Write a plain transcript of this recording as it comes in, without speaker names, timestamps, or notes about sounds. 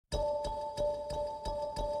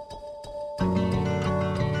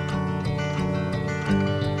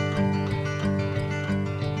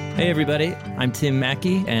Hey everybody, I'm Tim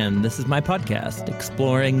Mackey, and this is my podcast,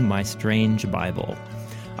 Exploring My Strange Bible.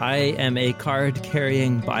 I am a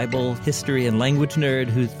card-carrying Bible history and language nerd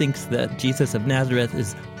who thinks that Jesus of Nazareth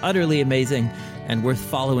is utterly amazing and worth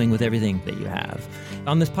following with everything that you have.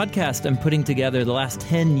 On this podcast, I'm putting together the last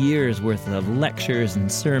 10 years worth of lectures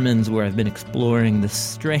and sermons where I've been exploring the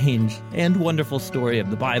strange and wonderful story of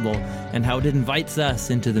the Bible and how it invites us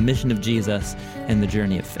into the mission of Jesus and the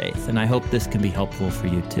journey of faith. And I hope this can be helpful for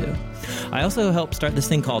you too. I also help start this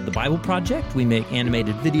thing called The Bible Project. We make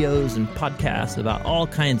animated videos and podcasts about all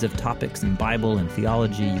kinds of topics in Bible and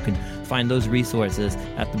theology. You can find those resources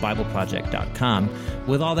at thebibleproject.com.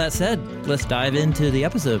 With all that said, let's dive into the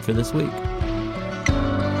episode for this week.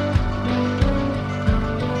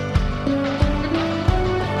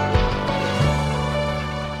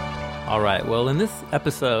 All right, well, in this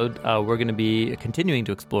episode, we're going to be continuing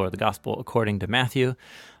to explore the Gospel according to Matthew.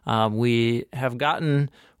 We have gotten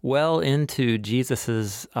well into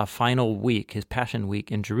Jesus' final week, his Passion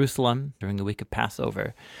Week in Jerusalem during the week of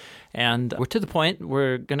Passover. And we're to the point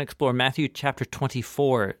we're going to explore Matthew chapter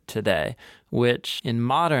 24 today, which in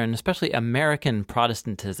modern, especially American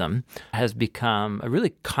Protestantism, has become a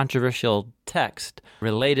really controversial text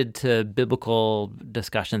related to biblical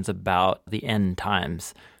discussions about the end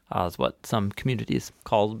times. Is what some communities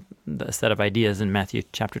call the set of ideas in Matthew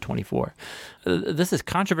chapter 24. This is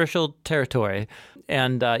controversial territory.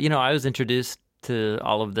 And, I was introduced to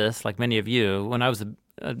all of this, like many of you, when I was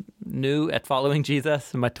new at following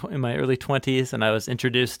Jesus in my early 20s, and I was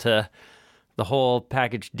introduced to the whole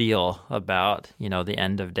package deal about, the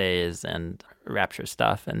end of days and rapture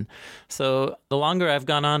stuff. And so the longer I've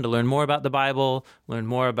gone on to learn more about the Bible, learn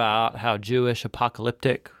more about how Jewish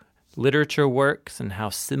apocalyptic literature works and how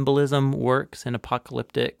symbolism works in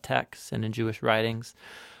apocalyptic texts and in Jewish writings.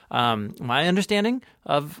 My understanding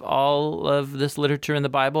of all of this literature in the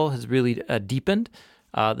Bible has really deepened.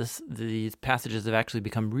 These passages have actually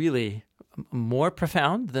become really more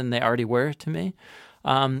profound than they already were to me.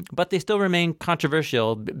 But they still remain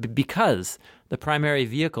controversial because the primary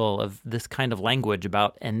vehicle of this kind of language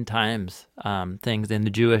about end times things in the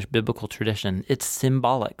Jewish biblical tradition, it's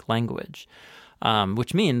symbolic language.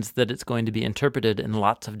 Which means that it's going to be interpreted in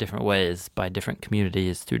lots of different ways by different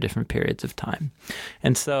communities through different periods of time.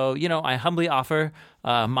 And so, I humbly offer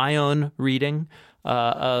my own reading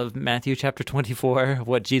of Matthew chapter 24,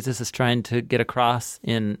 what Jesus is trying to get across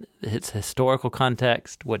in its historical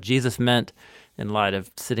context, what Jesus meant in light of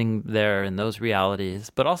sitting there in those realities,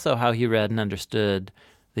 but also how he read and understood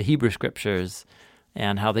the Hebrew scriptures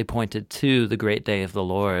and how they pointed to the great day of the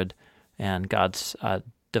Lord and God's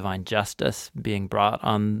divine justice being brought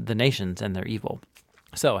on the nations and their evil.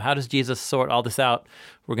 So how does Jesus sort all this out?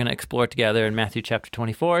 We're going to explore it together in Matthew chapter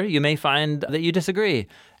 24. You may find that you disagree,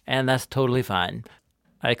 and that's totally fine.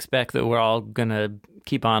 I expect that we're all going to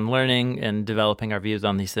keep on learning and developing our views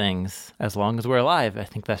on these things as long as we're alive. I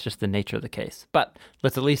think that's just the nature of the case. But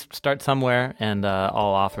let's at least start somewhere, and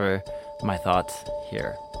I'll offer my thoughts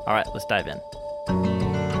here. All right, let's dive in.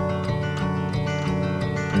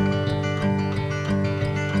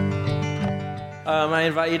 I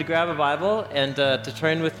invite you to grab a Bible and to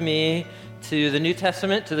turn with me to the New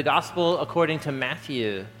Testament, to the Gospel according to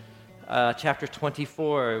Matthew, chapter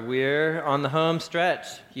 24. We're on the home stretch,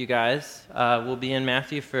 you guys. We'll be in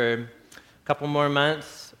Matthew for a couple more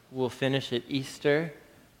months. We'll finish at Easter.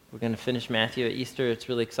 We're going to finish Matthew at Easter. It's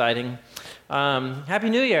really exciting. Happy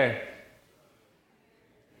New Year.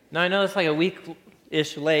 Now, I know it's like a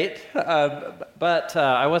week-ish late, but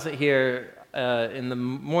I wasn't here in the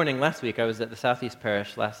morning last week. I was at the Southeast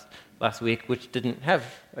Parish last week, which didn't have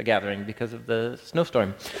a gathering because of the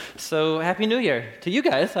snowstorm. So Happy New Year to you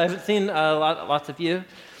guys. I haven't seen lots of you.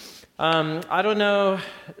 I don't know,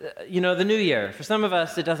 the new year. For some of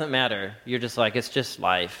us, it doesn't matter. You're just like, it's just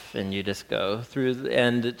life, and you just go through,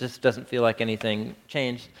 and it just doesn't feel like anything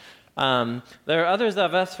changed. There are others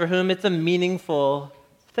of us for whom it's a meaningful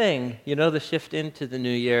thing, the shift into the new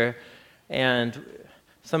year. And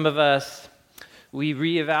some of us, we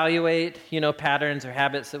reevaluate, patterns or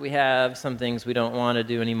habits that we have, some things we don't want to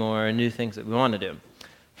do anymore, and new things that we want to do.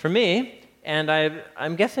 For me, and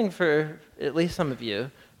I'm guessing for at least some of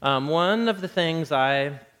you, one of the things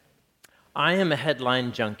I am a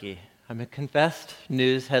headline junkie. I'm a confessed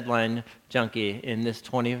news headline junkie in this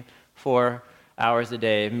 24 hours a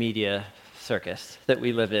day media circus that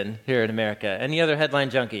we live in here in America. Any other headline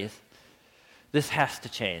junkies? This has to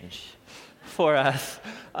change for us.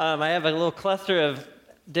 I have a little cluster of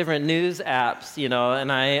different news apps,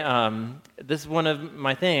 and this is one of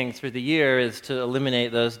my things for the year is to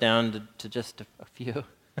eliminate those down to just a few.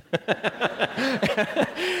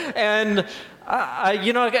 And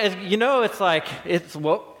it's like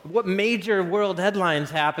what major world headlines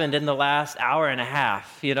happened in the last hour and a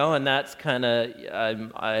half, and that's kind of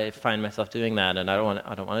I find myself doing that, and I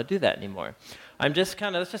don't want to do that anymore. That's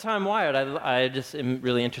just how I'm wired. I just am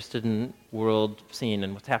really interested in world scene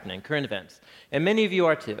and what's happening, current events, and many of you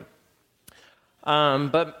are too,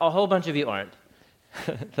 but a whole bunch of you aren't.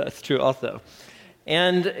 That's true also.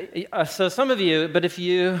 And so some of you, but if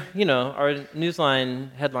you, are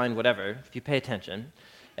Newsline, headline, whatever, if you pay attention,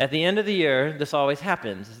 at the end of the year, this always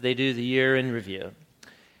happens. They do the year in review.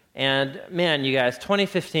 And man, you guys,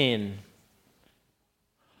 2015,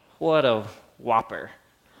 what a whopper,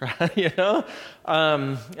 right?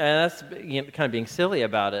 And that's kind of being silly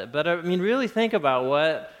about it. But really think about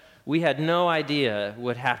what we had no idea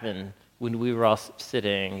would happen when we were all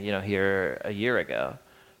sitting, here a year ago.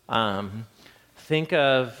 Think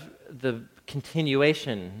of the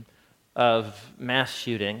continuation of mass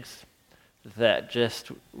shootings that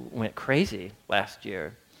just went crazy last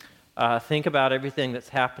year. Think about everything that's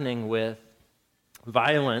happening with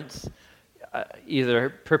violence, either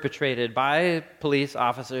perpetrated by police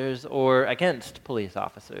officers or against police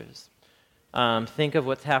officers. Think of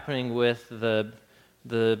what's happening with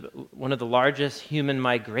one of the largest human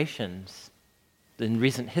migrations in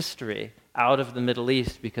recent history out of the Middle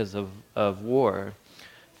East because of war.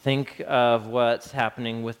 Think of what's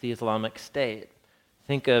happening with the Islamic State.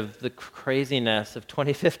 Think of the craziness of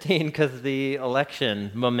 2015 because of the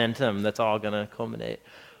election momentum that's all going to culminate.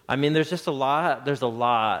 There's just a lot. There's a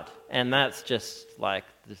lot, and that's just like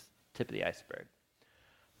the tip of the iceberg.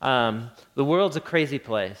 The world's a crazy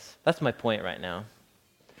place. That's my point right now,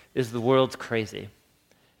 is the world's crazy,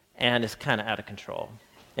 and it's kind of out of control.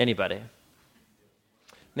 Anybody?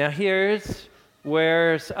 Now here's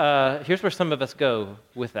where some of us go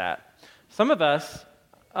with that. Some of us,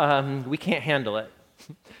 we can't handle it.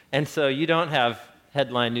 And so you don't have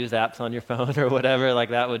headline news apps on your phone or whatever, like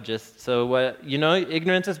that would just,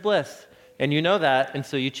 ignorance is bliss. And you know that, and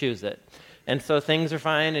so you choose it. And so things are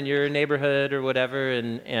fine in your neighborhood or whatever,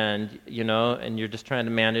 and you're just trying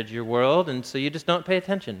to manage your world, and so you just don't pay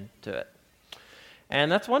attention to it. And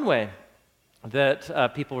that's one way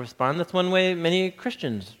that people respond. That's one way many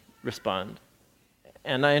Christians respond.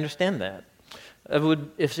 And I understand that.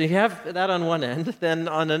 If you have that on one end, then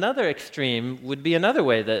on another extreme would be another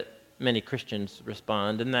way that many Christians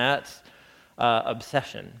respond, and that's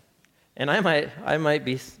obsession. And I might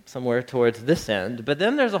be somewhere towards this end, but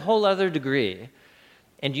then there's a whole other degree,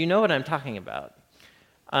 and you know what I'm talking about.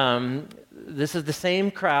 This is the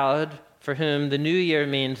same crowd for whom the new year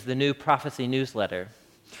means the new prophecy newsletter,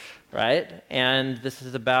 right? And this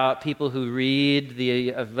is about people who read the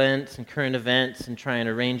events and current events and try and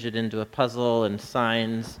arrange it into a puzzle and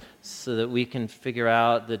signs so that we can figure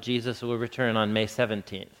out that Jesus will return on May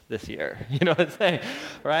 17th this year. You know what I'm saying,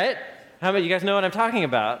 right? How many of you guys know what I'm talking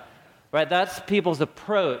about? Right, that's people's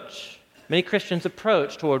approach. Many Christians'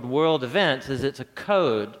 approach toward world events is it's a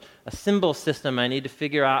code, a symbol system. I need to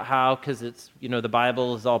figure out how, because it's, the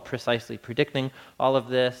Bible is all precisely predicting all of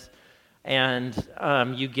this. And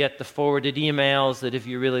you get the forwarded emails that if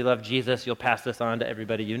you really love Jesus, you'll pass this on to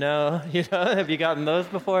everybody you know. Have you gotten those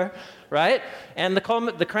before? Right? And the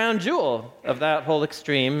crown jewel of that whole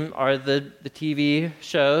extreme are the TV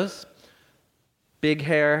shows, big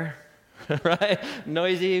hair, right?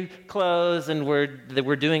 Noisy clothes, and we're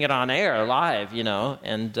doing it on air, live,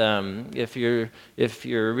 And if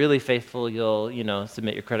you're really faithful, you'll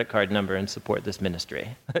submit your credit card number and support this ministry,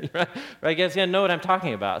 right? I guess you know what I'm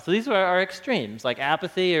talking about. So these are our extremes, like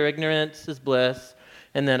apathy or ignorance is bliss,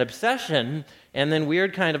 and then obsession, and then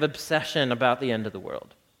weird kind of obsession about the end of the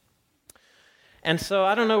world. And so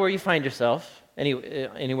I don't know where you find yourself.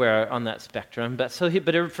 Anywhere on that spectrum, but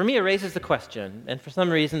for me it raises the question, and for some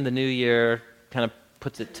reason the new year kind of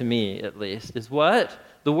puts it to me at least, is what?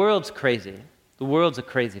 The world's crazy. The world's a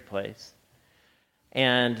crazy place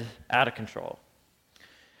and out of control.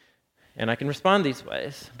 And I can respond these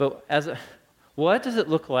ways, but what does it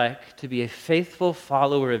look like to be a faithful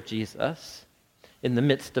follower of Jesus in the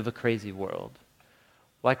midst of a crazy world?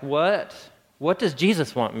 Like what does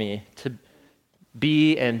Jesus want me to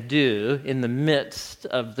be and do in the midst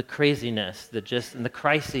of the craziness and the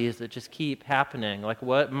crises that just keep happening? Like,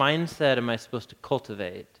 what mindset am I supposed to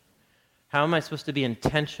cultivate? How am I supposed to be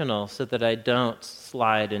intentional so that I don't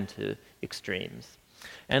slide into extremes?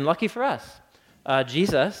 And lucky for us,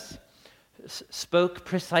 Jesus spoke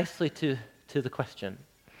precisely to the question.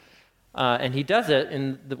 And he does it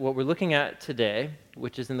in what we're looking at today,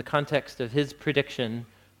 which is in the context of his prediction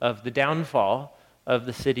of the downfall of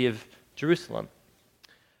the city of Jerusalem.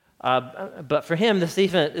 But for him, this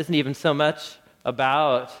isn't even so much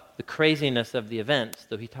about the craziness of the events,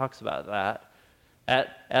 though he talks about that.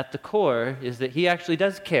 At the core is that he actually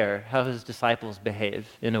does care how his disciples behave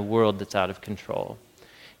in a world that's out of control.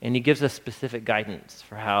 And he gives us specific guidance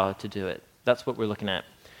for how to do it. That's what we're looking at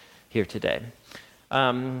here today.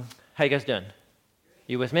 How you guys doing?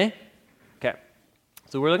 You with me? Okay.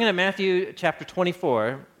 So we're looking at Matthew chapter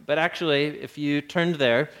 24, but actually, if you turned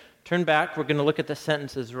there, turn back, we're going to look at the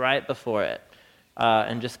sentences right before it,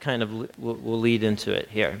 and just kind of we'll lead into it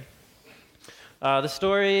here. The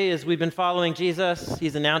story is we've been following Jesus.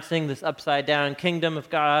 He's announcing this upside-down kingdom of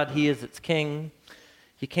God. He is its king.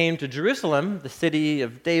 He came to Jerusalem, the city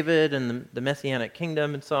of David and the Messianic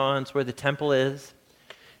kingdom and so on. It's where the temple is.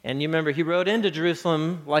 And you remember, he rode into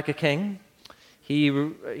Jerusalem like a king.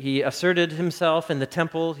 He asserted himself in the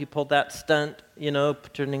temple. He pulled that stunt,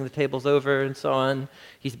 turning the tables over and so on.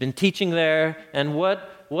 He's been teaching there. And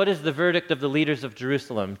what is the verdict of the leaders of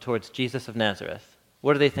Jerusalem towards Jesus of Nazareth?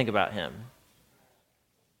 What do they think about him?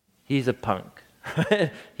 He's a punk.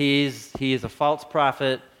 He's a false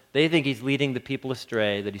prophet. They think he's leading the people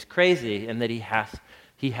astray, that he's crazy, and that he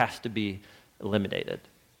has to be eliminated.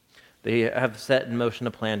 They have set in motion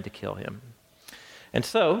a plan to kill him. And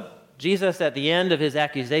so, Jesus, at the end of his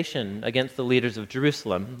accusation against the leaders of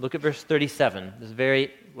Jerusalem, look at verse 37, the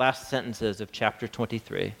very last sentences of chapter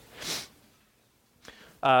 23.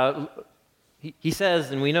 He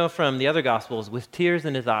says, and we know from the other Gospels, with tears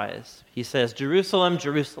in his eyes, he says, "Jerusalem,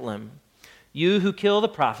 Jerusalem, you who kill the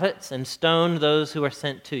prophets and stone those who are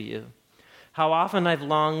sent to you. How often I've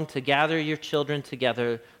longed to gather your children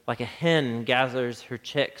together like a hen gathers her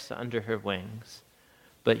chicks under her wings,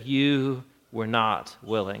 but you were not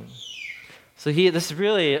willing." So this is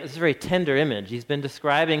a very tender image. He's been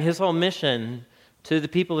describing his whole mission to the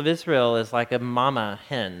people of Israel as like a mama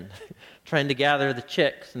hen trying to gather the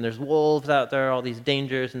chicks, and there's wolves out there, all these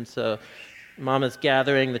dangers, and so Mama's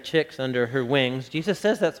gathering the chicks under her wings. Jesus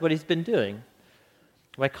says that's what he's been doing.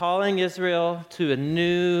 By calling Israel to a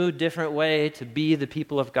new, different way to be the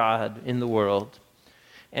people of God in the world.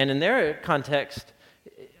 And in their context,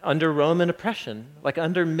 under Roman oppression, like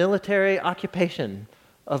under military occupation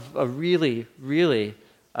of a really, really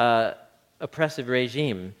oppressive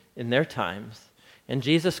regime in their times. And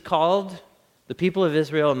Jesus called the people of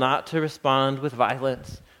Israel not to respond with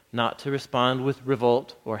violence, not to respond with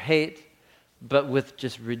revolt or hate, but with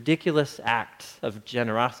just ridiculous acts of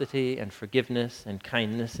generosity and forgiveness and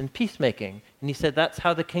kindness and peacemaking. And he said that's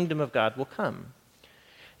how the kingdom of God will come.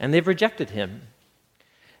 And they've rejected him.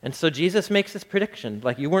 And so Jesus makes this prediction,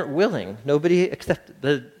 like you weren't willing.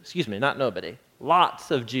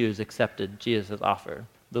 Lots of Jews accepted Jesus' offer.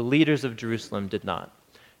 The leaders of Jerusalem did not.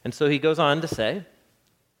 And so he goes on to say,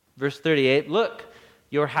 verse 38, "Look,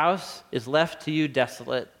 your house is left to you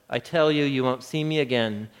desolate. I tell you, you won't see me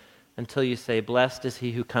again until you say, 'Blessed is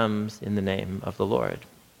he who comes in the name of the Lord.'"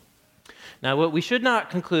 Now, what we should not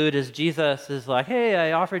conclude is Jesus is like, "Hey,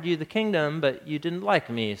 I offered you the kingdom, but you didn't like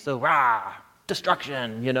me, so rah,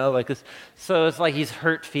 destruction," like this. So it's like he's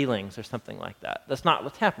hurt feelings or something like that. That's not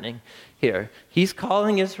what's happening here. He's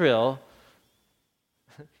calling the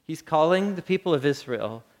people of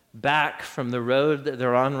Israel back from the road that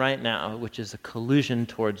they're on right now, which is a collusion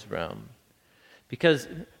towards Rome. Because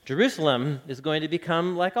Jerusalem is going to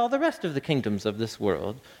become like all the rest of the kingdoms of this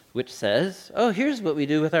world, which says, oh, here's what we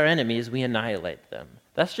do with our enemies, we annihilate them.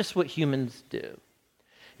 That's just what humans do.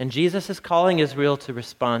 And Jesus is calling Israel to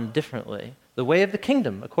respond differently, the way of the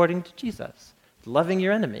kingdom, according to Jesus, loving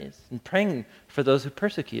your enemies and praying for those who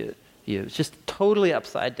persecute you. It's just totally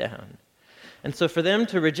upside down. And so for them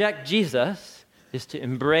to reject Jesus is to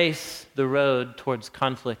embrace the road towards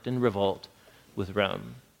conflict and revolt with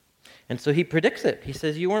Rome. And so he predicts it. He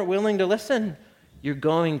says, you weren't willing to listen, you're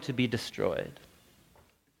going to be destroyed.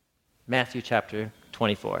 Matthew chapter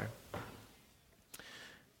 24.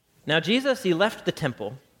 Now Jesus, he left the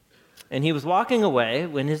temple, and he was walking away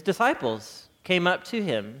when his disciples came up to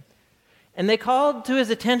him, and they called to his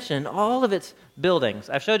attention all of its buildings.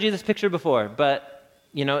 I've showed you this picture before, but,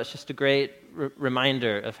 it's just a great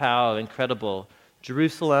reminder of how incredible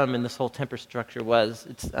Jerusalem and this whole temple structure was.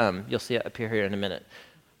 It's you'll see it appear here in a minute.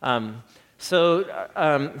 Sorry,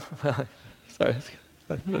 I'm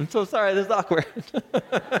so sorry, this is awkward.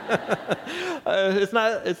 It's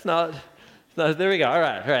not, there we go, all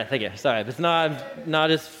right, thank you, sorry, it's not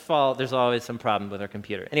his fault, there's always some problem with our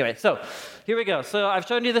computer. Anyway, so, here we go. So I've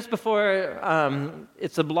shown you this before.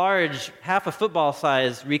 It's a large, half a football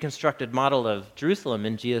size reconstructed model of Jerusalem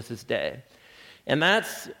in Jesus' day. And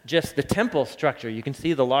that's just the temple structure. You can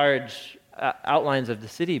see the large outlines of the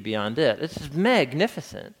city beyond it. It's just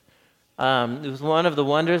magnificent. It was one of the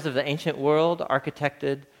wonders of the ancient world,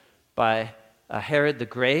 architected by Herod the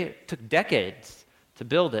Great. It took decades to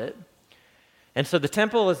build it. And so the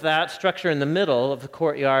temple is that structure in the middle of the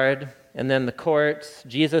courtyard, and then the courts.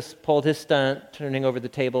 Jesus pulled his stunt, turning over the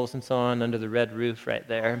tables and so on under the red roof right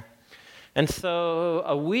there. And so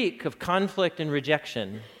a week of conflict and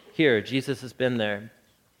rejection here. Jesus has been there.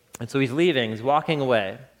 And so he's leaving, he's walking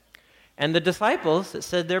away. And the disciples, it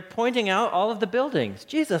said, they're pointing out all of the buildings.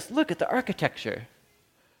 Jesus, look at the architecture.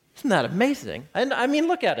 Isn't that amazing? And I mean,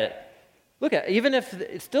 look at it. Look at it. Even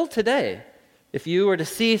if, still today, if you were to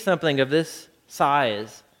see something of this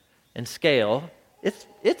size and scale,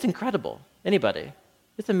 it's incredible. Anybody.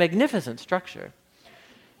 It's a magnificent structure.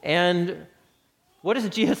 And what is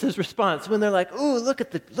Jesus' response when they're like, "Ooh, look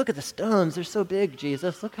at the stones. They're so big,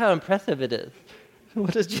 Jesus. Look how impressive it is."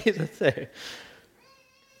 What does Jesus say?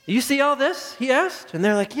 "You see all this?" he asked. And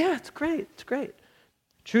they're like, "Yeah, it's great. It's great.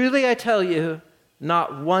 Truly I tell you,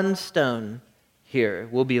 not one stone here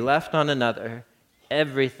will be left on another.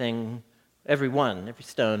 Every stone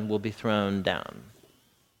will be thrown down."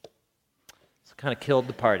 So kind of killed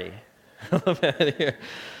the party a little bit here.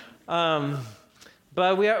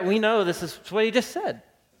 But we know this is what he just said.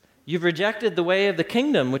 You've rejected the way of the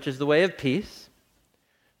kingdom, which is the way of peace.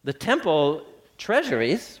 The temple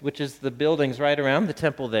treasuries, which is the buildings right around the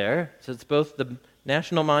temple there. So it's both the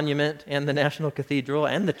national monument and the national cathedral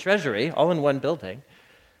and the treasury all in one building.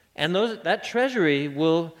 And that treasury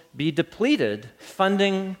will be depleted,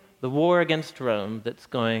 funding the war against Rome that's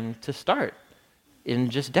going to start in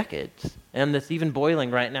just decades. And that's even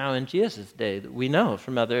boiling right now in Jesus' day that we know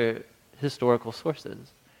from other historical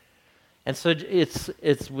sources. And so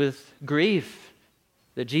it's with grief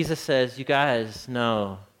that Jesus says, you guys,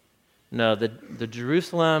 no, the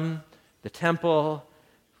Jerusalem, the temple,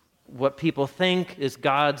 what people think is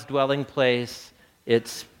God's dwelling place,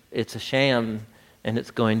 it's a sham, and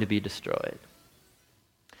it's going to be destroyed.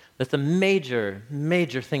 That's a major,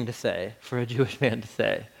 major thing to say for a Jewish man to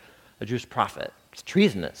say, a Jewish prophet. It's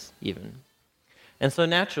treasonous, even. And so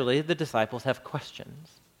naturally, the disciples have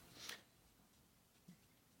questions.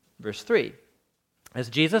 Verse 3, as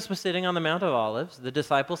Jesus was sitting on the Mount of Olives, the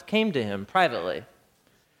disciples came to him privately.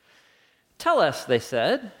 "Tell us," they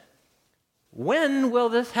said, "when will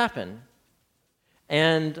this happen?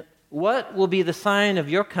 And what will be the sign of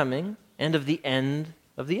your coming and of the end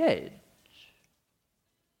of the age?"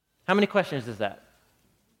 How many questions is that?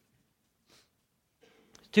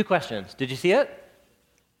 2 questions. Did you see it?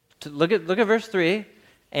 Look at verse 3,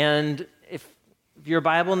 and if you're a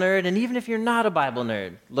Bible nerd, and even if you're not a Bible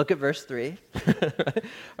nerd, look at verse 3.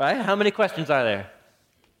 Right? How many questions are there?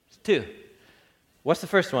 2. What's the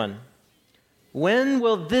first one? When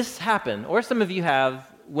will this happen? Or some of you have,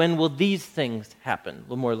 when will these things happen? A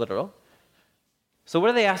little more literal. So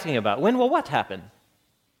what are they asking about? When will what happen?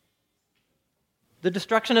 The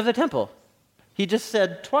destruction of the temple. He just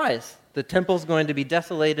said twice, the temple's going to be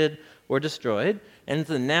desolated or destroyed. And it's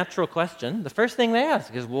a natural question. The first thing they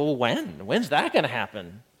ask is, well, when? When's that going to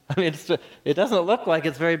happen? I mean, it doesn't look like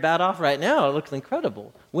it's very bad off right now. It looks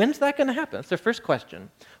incredible. When's that going to happen? That's their first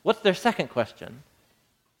question. What's their second question?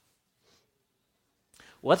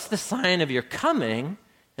 What's the sign of your coming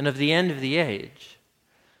and of the end of the age?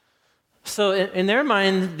 So in their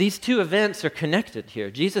mind, these 2 events are connected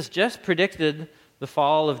here. Jesus just predicted the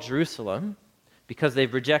fall of Jerusalem because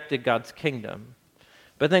they've rejected God's kingdom.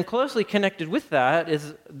 But then closely connected with that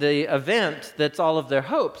is the event that's all of their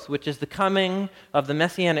hopes, which is the coming of the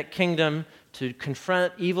Messianic kingdom to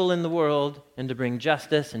confront evil in the world and to bring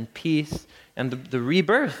justice and peace and the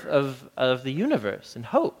rebirth of the universe and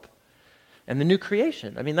hope and the new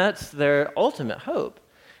creation. I mean, that's their ultimate hope.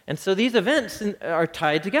 And so these events are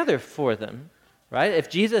tied together for them, right? If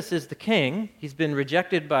Jesus is the king, he's been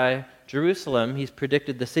rejected by Jerusalem. He's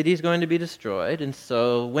predicted the city's going to be destroyed. And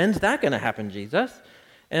so when's that going to happen, Jesus?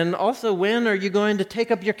 And also, when are you going to take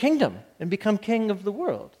up your kingdom and become king of the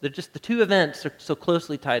world? They're just the 2 events are so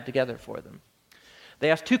closely tied together for them. They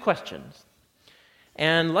ask 2 questions.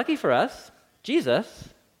 And lucky for us, Jesus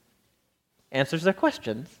answers their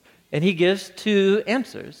questions. And he gives 2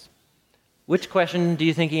 answers. Which question do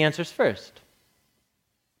you think he answers first?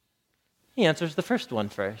 He answers the first one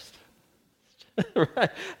first. Right?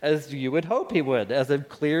 As you would hope he would, as a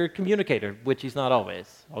clear communicator, which he's not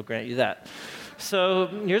always. I'll grant you that. So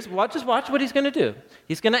just watch what he's going to do.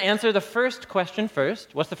 He's going to answer the first question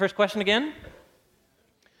first. What's the first question again?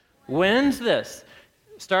 When's this?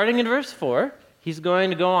 Starting in verse 4, he's going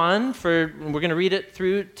to go on we're going to read it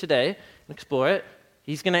through today and explore it.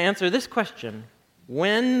 He's going to answer this question.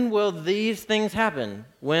 When will these things happen?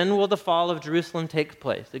 When will the fall of Jerusalem take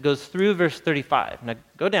place? It goes through verse 35. Now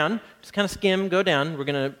go down, just kind of skim, go down. We're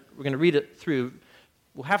gonna read it through.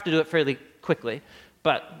 We'll have to do it fairly quickly,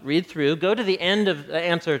 but read through. Go to the end of the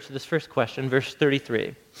answer to this first question, verse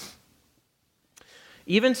 33.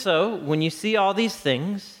 Even so, when you see all these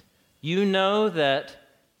things, you know that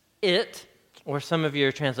it, or some of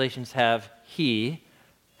your translations have he.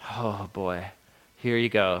 Oh boy, here you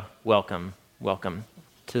go. Welcome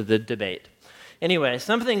to the debate. Anyway,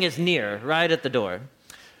 something is near, right at the door.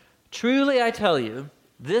 Truly I tell you,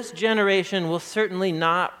 this generation will certainly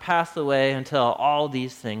not pass away until all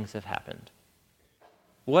these things have happened.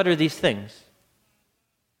 What are these things?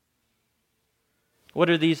 What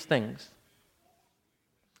are these things?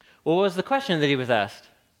 What was the question that he was asked?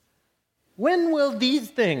 When will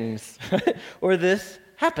these things or this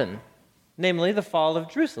happen? Namely, the fall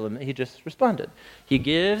of Jerusalem that he just responded. He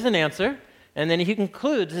gives an answer, and then he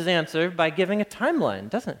concludes his answer by giving a timeline,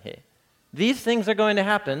 doesn't he? These things are going to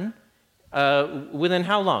happen within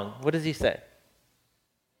how long? What does he say?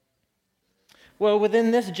 Well,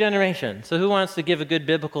 within this generation. So who wants to give a good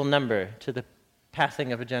biblical number to the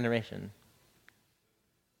passing of a generation?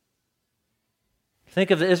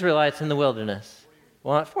 Think of the Israelites in the wilderness.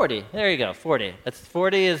 Well, 40. There you go, 40.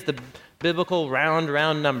 40 is the biblical round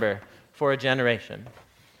number for a generation.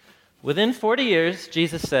 Within 40 years,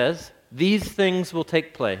 Jesus says, these things will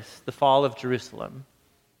take place, the fall of Jerusalem.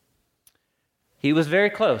 He was very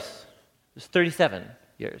close. It was 37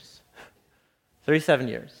 years. 37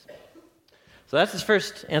 years. So that's his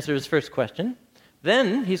first answer to his first question.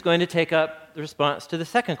 Then he's going to take up the response to the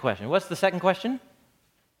second question. What's the second question?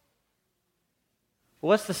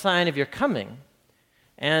 What's the sign of your coming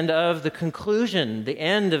and of the conclusion, the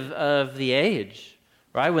end of the age,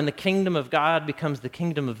 right? When the kingdom of God becomes the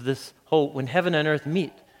kingdom of this whole, when heaven and earth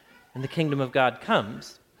meet and the kingdom of God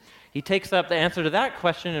comes. He takes up the answer to that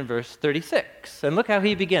question in verse 36. And look how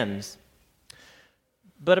he begins.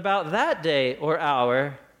 But about that day or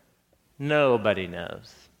hour, nobody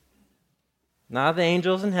knows. Not the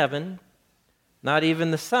angels in heaven, not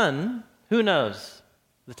even the Son. Who knows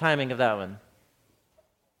the timing of that one?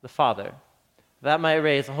 The Father. That might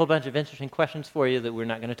raise a whole bunch of interesting questions for you that we're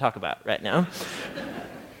not going to talk about right now.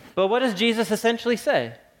 But what does Jesus essentially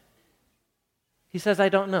say? He says, I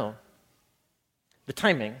don't know. The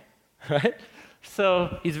timing, right?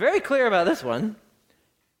 So he's very clear about this one.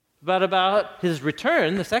 But about his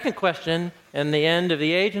return, the second question, and the end of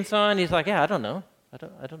the age and so on, he's like, yeah, I don't know.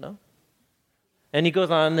 I don't know. And he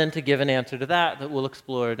goes on then to give an answer to that we'll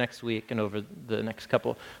explore next week and over the next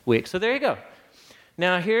couple weeks. So there you go.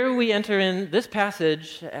 Now here we enter in, this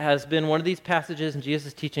passage has been one of these passages in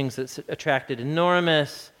Jesus' teachings that's attracted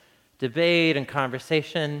enormous debate and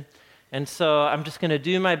conversation. And so I'm just going to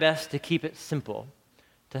do my best to keep it simple,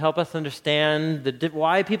 to help us understand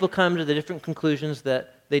why people come to the different conclusions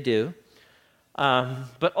that they do.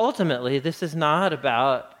 But ultimately, this is not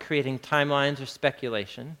about creating timelines or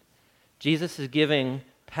speculation. Jesus is giving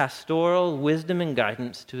pastoral wisdom and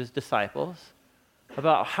guidance to his disciples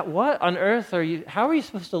about what on earth how are you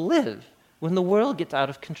supposed to live when the world gets out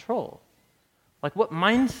of control? Like, what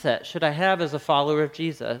mindset should I have as a follower of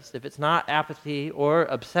Jesus if it's not apathy or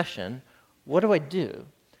obsession? What do I do?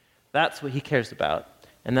 That's what he cares about,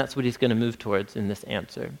 and that's what he's going to move towards in this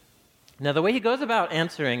answer. Now, the way he goes about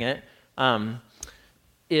answering it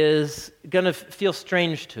is going to feel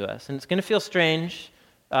strange to us, and it's going to feel strange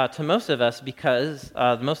to most of us because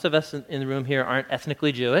most of us in the room here aren't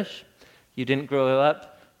ethnically Jewish. You didn't grow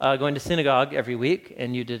up going to synagogue every week,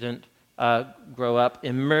 and you didn't grow up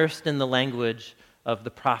immersed in the language of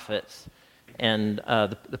the prophets and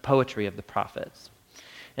the poetry of the prophets.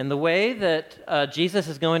 And the way that Jesus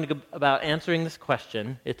is going to go about answering this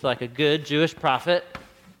question, it's like a good Jewish prophet,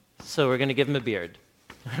 so we're going to give him a beard.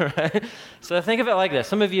 All right? So think of it like this.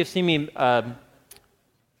 Some of you have seen me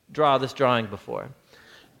draw this drawing before.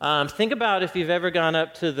 Think about if you've ever gone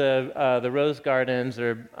up to the Rose Gardens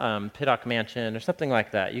or Pittock Mansion or something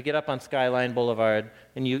like that. You get up on Skyline Boulevard,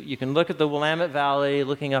 and you can look at the Willamette Valley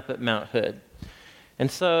looking up at Mount Hood. And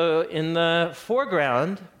so in the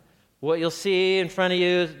foreground, what you'll see in front of you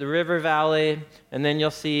is the river valley, and then you'll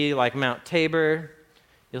see like Mount Tabor,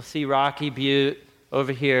 you'll see Rocky Butte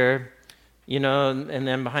over here, and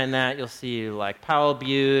then behind that you'll see like Powell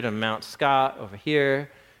Butte and Mount Scott over here,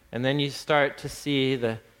 and then you start to see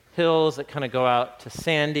the hills that kind of go out to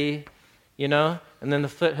Sandy, and then the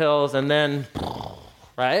foothills, and then,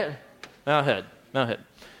 right? Mount Hood.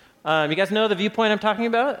 You guys know the viewpoint I'm talking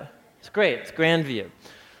about? It's great. It's grand view.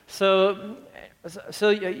 So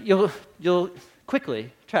you'll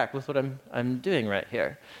quickly track with what I'm doing right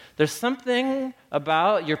here. There's something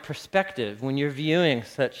about your perspective when you're viewing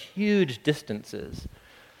such huge distances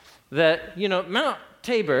that, Mount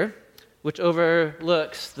Tabor, which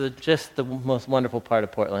overlooks just the most wonderful part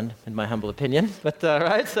of Portland, in my humble opinion. But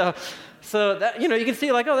right, so that you can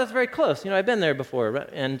see like, oh, that's very close. I've been there before, right?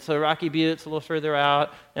 And so Rocky Butte's a little further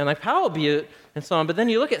out, and like Powell Butte and so on. But then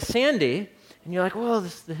you look at Sandy, and you're like, whoa,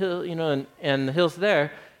 this is the hill, and the hill's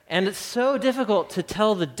there, and it's so difficult to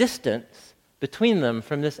tell the distance between them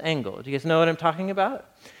from this angle. Do you guys know what I'm talking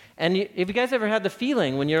about? And if you guys ever had the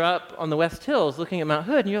feeling when you're up on the West Hills looking at Mount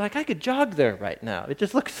Hood, and you're like, I could jog there right now. It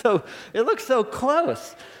just looks so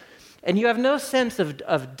close. And you have no sense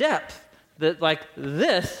of depth that like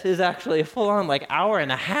this is actually a full-on like hour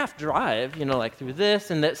and a half drive, like through this,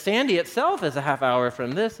 and that Sandy itself is a half hour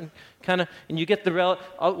from this, and you get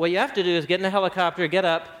what you have to do is get in a helicopter, get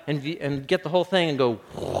up, and get the whole thing and go,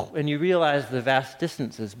 and you realize the vast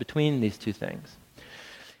distances between these two things.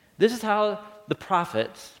 This is how the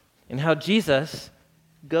prophets and how Jesus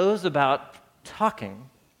goes about talking.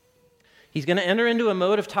 He's going to enter into a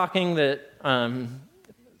mode of talking that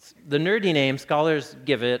the nerdy name scholars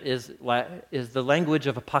give it is the language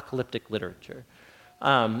of apocalyptic literature,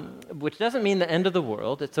 which doesn't mean the end of the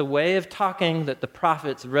world. It's a way of talking that the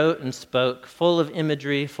prophets wrote and spoke, full of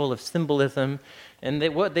imagery, full of symbolism. And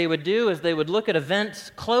what they would do is they would look at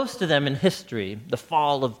events close to them in history, the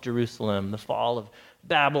fall of Jerusalem, the fall of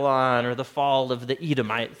Babylon, or the fall of the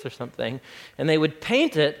Edomites or something, and they would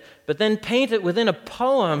paint it, but then paint it within a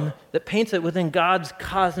poem that paints it within God's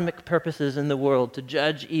cosmic purposes in the world to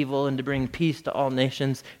judge evil and to bring peace to all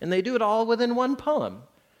nations, and they do it all within one poem.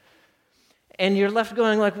 And you're left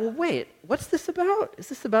going like, well, wait, what's this about? Is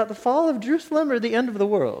this about the fall of Jerusalem or the end of the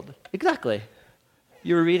world? Exactly.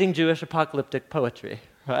 You were reading Jewish apocalyptic poetry,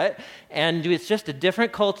 right? And it's just a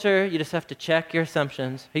different culture. You just have to check your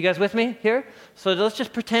assumptions. Are you guys with me here? So let's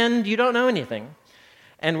just pretend you don't know anything.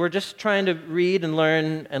 And we're just trying to read and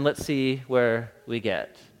learn, and let's see where we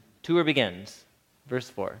get. Tour begins. Verse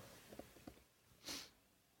 4.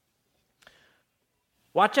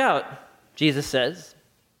 Watch out, Jesus says,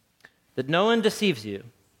 that no one deceives you.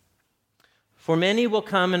 For many will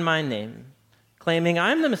come in my name, claiming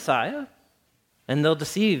I'm the Messiah, and they'll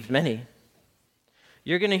deceive many.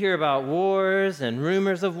 You're going to hear about wars and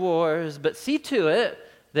rumors of wars, but see to it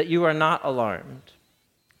that you are not alarmed.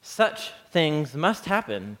 Such things must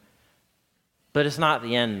happen, but it's not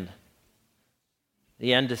the end.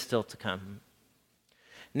 The end is still to come.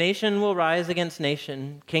 Nation will rise against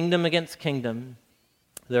nation, kingdom against kingdom.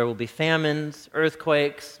 There will be famines,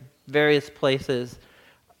 earthquakes, various places.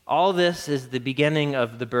 All this is the beginning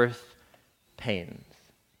of the birth pains.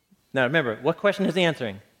 Now remember, what question is he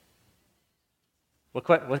answering?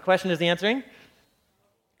 What question is he answering?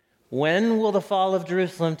 When will the fall of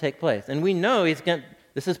Jerusalem take place? And we know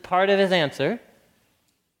this is part of his answer,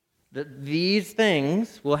 that these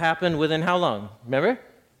things will happen within how long? Remember?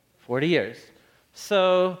 40 years.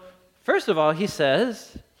 So, first of all, he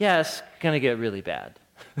says, yeah, it's going to get really bad.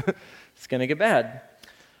 It's going to get bad.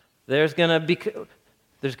 There's going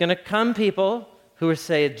to come people who will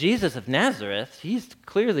say, Jesus of Nazareth, he's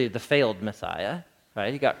clearly the failed Messiah,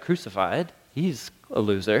 right? He got crucified. He's a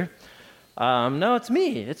loser. No, it's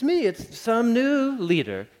me. It's some new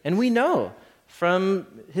leader. And we know from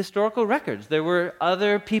historical records there were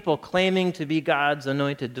other people claiming to be God's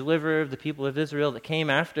anointed deliverer of the people of Israel that came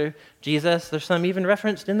after Jesus. There's some even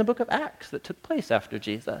referenced in the book of Acts that took place after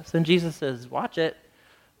Jesus. And Jesus says, watch it.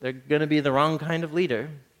 They're going to be the wrong kind of leader.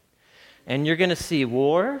 And you're going to see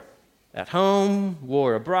war at home,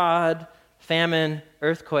 war abroad, famine,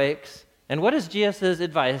 earthquakes. And what is Jesus'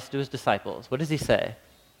 advice to his disciples? What does he say?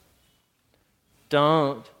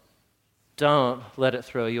 Don't let it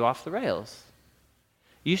throw you off the rails.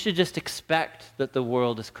 You should just expect that the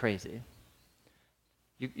world is crazy.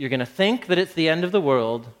 You're going to think that it's the end of the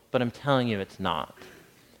world, but I'm telling you it's not.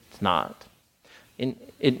 It's not.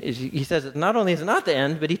 He says that not only is it not the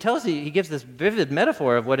end, but he gives this vivid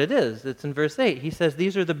metaphor of what it is. It's in verse 8. He says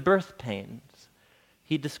these are the birth pains.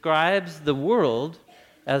 He describes the world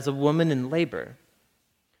as a woman in labor.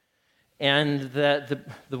 And that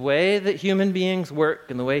the way that human beings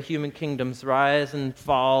work and the way human kingdoms rise and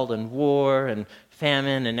fall and war and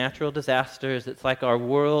famine and natural disasters, it's like our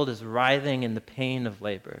world is writhing in the pain of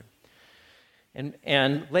labor.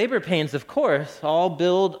 And labor pains, of course, all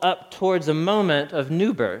build up towards a moment of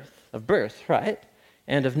birth, right?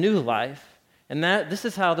 And of new life. And this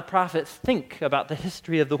is how the prophets think about the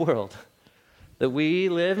history of the world. That we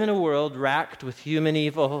live in a world racked with human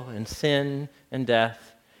evil and sin and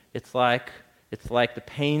death. It's like the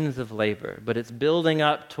pains of labor, but it's building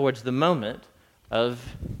up towards the moment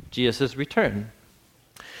of Jesus' return.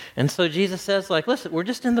 And so Jesus says, like, listen, we're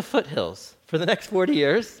just in the foothills for the next 40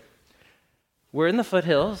 years. We're in the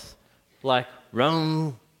foothills, like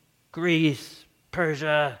Rome, Greece,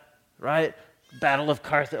 Persia, right? Battle of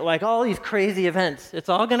Carthage, like all these crazy events. It's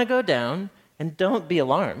all going to go down, and don't be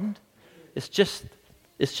alarmed. It's just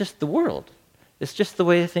the world. It's just the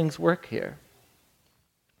way things work here.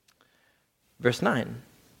 Verse 9.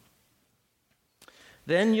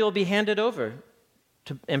 Then you'll be handed over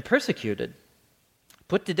and persecuted,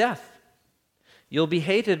 put to death. You'll be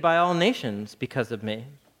hated by all nations because of me.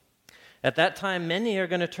 At that time, many are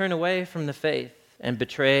going to turn away from the faith and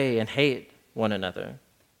betray and hate one another.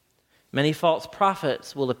 Many false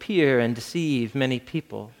prophets will appear and deceive many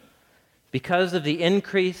people. Because of the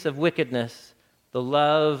increase of wickedness, the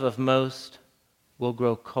love of most will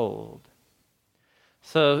grow cold.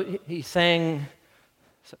 So he's saying,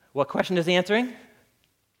 what question is he answering?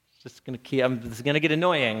 This is going to get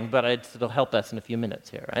annoying, but it'll help us in a few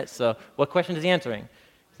minutes here, right? So what question is he answering?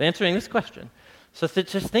 He's answering this question. So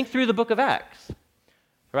just think through the book of Acts,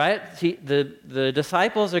 right? The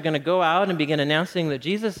disciples are going to go out and begin announcing that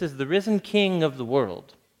Jesus is the risen King of the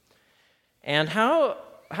world. And how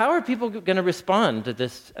are people going to respond to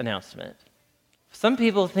this announcement? Some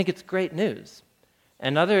people think it's great news,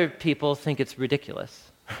 and other people think it's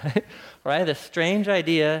ridiculous, right? The strange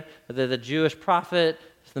idea that the Jewish prophet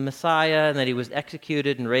is the Messiah and that he was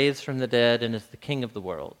executed and raised from the dead and is the king of the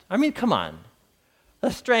world. I mean, come on.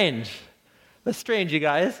 That's strange. That's strange, you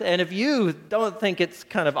guys. And if you don't think it's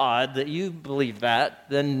kind of odd that you believe that,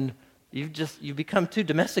 then you've become too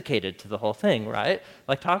domesticated to the whole thing, right?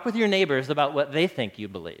 Like, talk with your neighbors about what they think you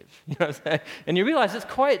believe. You know what I'm saying? And you realize it's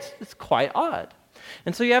quite odd.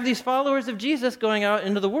 And so you have these followers of Jesus going out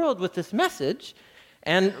into the world with this message.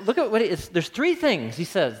 And look at what it is. There's three things, he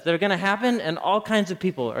says, that are going to happen, and all kinds of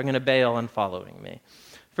people are going to bail on following me.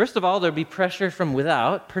 First of all, there'll be pressure from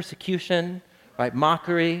without, persecution, right?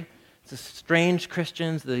 Mockery. It's strange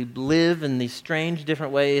Christians. They live in these strange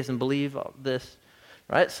different ways and believe all this,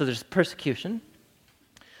 right? So there's persecution.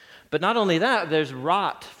 But not only that, there's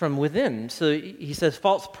rot from within. So he says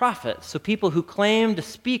false prophets. So people who claim to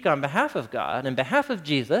speak on behalf of God and behalf of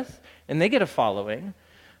Jesus, and they get a following.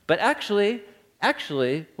 But actually,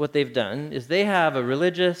 what they've done is they have a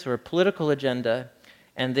religious or a political agenda,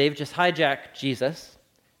 and they've just hijacked Jesus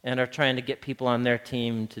and are trying to get people on their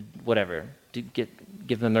team to whatever, to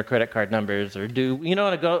give them their credit card numbers or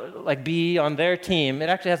be on their team. It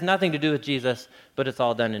actually has nothing to do with Jesus, but it's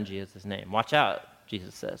all done in Jesus' name. Watch out,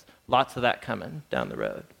 Jesus says. Lots of that coming down the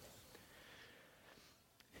road.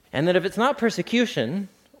 And that if it's not persecution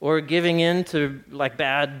or giving in to like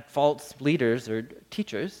bad false leaders or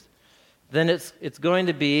teachers, then it's going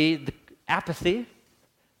to be the apathy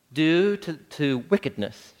due to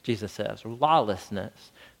wickedness, Jesus says, or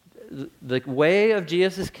lawlessness. The way of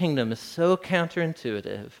Jesus' kingdom is so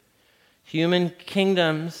counterintuitive. Human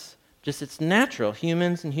kingdoms, it's natural.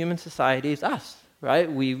 Humans and human societies, us, right?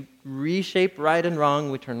 We reshape right and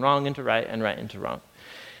wrong. We turn wrong into right and right into wrong.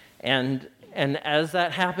 And as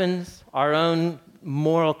that happens, our own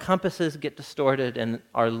moral compasses get distorted and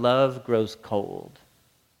our love grows cold.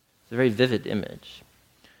 It's a very vivid image.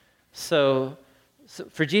 So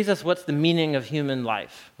for Jesus, what's the meaning of human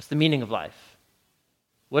life? What's the meaning of life?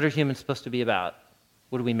 What are humans supposed to be about?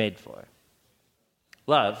 What are we made for?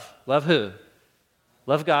 Love. Love who?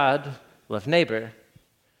 Love God, love neighbor.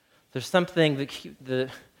 There's something that the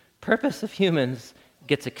purpose of humans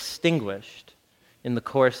gets extinguished in the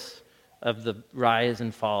course of the rise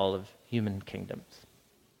and fall of human kingdoms.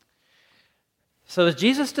 So is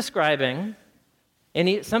Jesus describing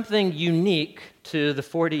something unique to the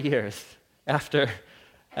 40 years after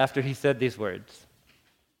he said these words?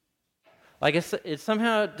 Like it's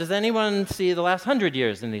somehow, does anyone see the last 100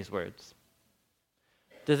 years in these words?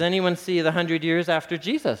 Does anyone see the 100 years after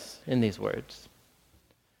Jesus in these words?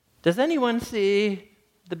 Does anyone see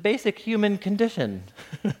the basic human condition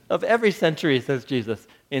of every century, says Jesus,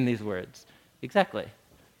 in these words? Exactly.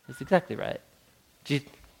 That's exactly right.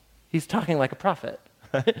 He's talking like a prophet.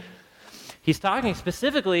 He's talking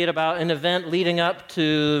specifically about an event leading up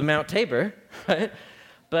to Mount Tabor, right?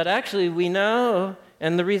 But actually we know,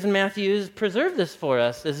 and the reason Matthew's preserved this for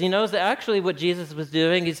us is he knows that actually what Jesus was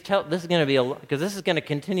doing, this is going to be, because this is going to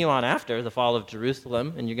continue on after the fall of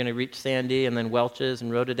Jerusalem, and you're going to reach Sandy and then Welch's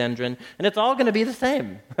and rhododendron, and it's all going to be the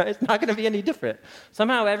same. Right? It's not going to be any different.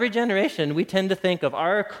 Somehow every generation we tend to think of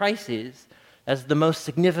our crises as the most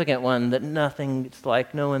significant one, that it's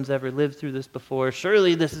like no one's ever lived through this before.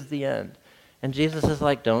 Surely this is the end. And Jesus is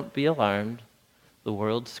like, don't be alarmed. The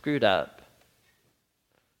world's screwed up.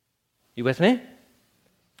 You with me?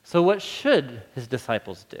 So what should his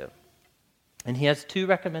disciples do? And he has two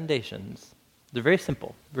recommendations. They're very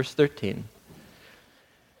simple. Verse 13.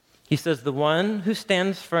 He says, the one who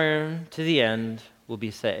stands firm to the end will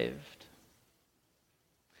be saved.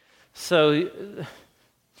 So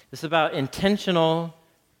it's about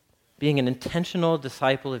being an intentional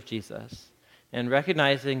disciple of Jesus and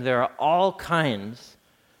recognizing there are all kinds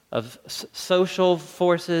of social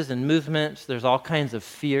forces and movements. There's all kinds of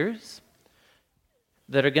fears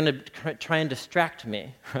that are going to try and distract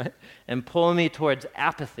me, right? And pull me towards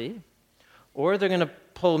apathy, or they're going to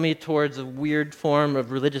pull me towards a weird form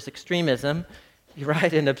of religious extremism,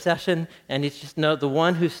 right, and obsession. And it's just the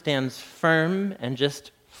one who stands firm and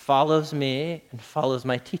just follows me and follows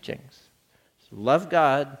my teachings. So love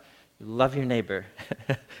God, love your neighbor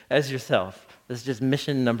as yourself. This is just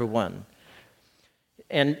mission number one.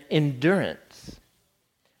 And endurance.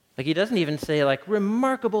 Like he doesn't even say like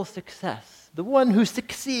remarkable success. The one who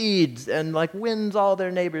succeeds and like wins all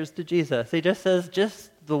their neighbors to Jesus. He just says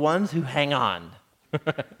just the ones who hang on.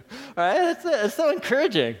 Right? It's so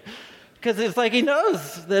encouraging. Because it's like he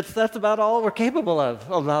knows that's about all we're capable of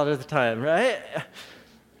a lot of the time, right?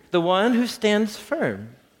 The one who stands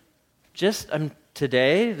firm.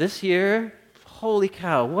 Today, this year, holy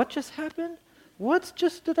cow, what just happened?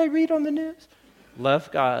 Did I read on the news?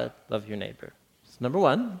 Love God, love your neighbor. It's number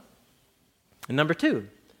one. And number two,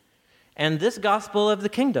 and this gospel of the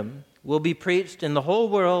kingdom will be preached in the whole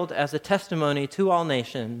world as a testimony to all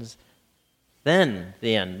nations. Then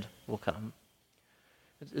the end will come.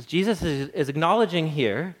 Jesus is acknowledging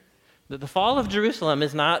here that the fall of Jerusalem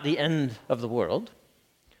is not the end of the world,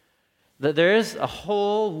 that there is a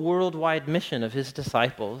whole worldwide mission of his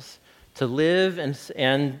disciples to live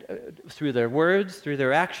and through their words, through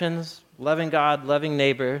their actions, loving God, loving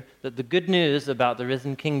neighbor, that the good news about the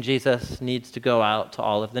risen King Jesus needs to go out to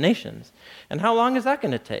all of the nations. And how long is that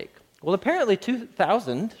going to take? Well, apparently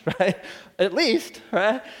 2,000, right? At least,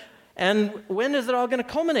 right? And when is it all going to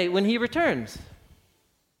culminate? When he returns?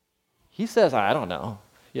 He says, I don't know.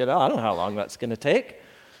 I don't know how long that's going to take.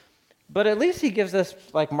 But at least he gives us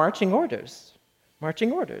like marching orders.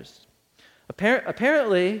 Marching orders.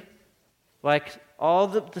 Apparently, like all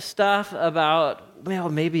the stuff about, well,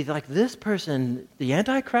 maybe like this person, the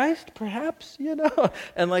Antichrist, perhaps,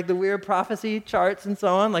 and like the weird prophecy charts and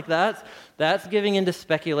so on, like that's giving into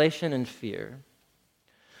speculation and fear.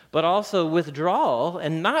 But also withdrawal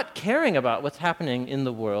and not caring about what's happening in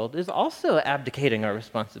the world is also abdicating our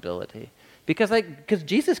responsibility. Because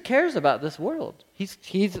Jesus cares about this world. He's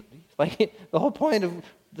like, the whole point of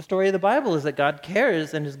the story of the Bible is that God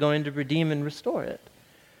cares and is going to redeem and restore it.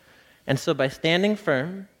 And so by standing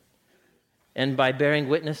firm and by bearing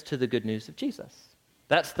witness to the good news of Jesus,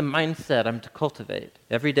 that's the mindset I'm to cultivate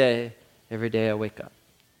every day I wake up.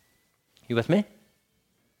 You with me?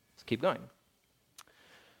 Let's keep going.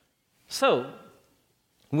 So,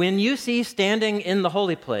 when you see standing in the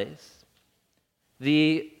holy place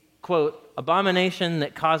the, quote, abomination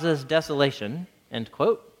that causes desolation, end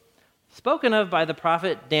quote, spoken of by the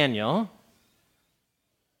prophet Daniel,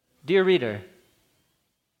 dear reader,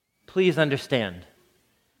 please understand.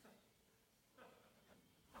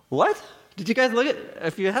 What? Did you guys look at,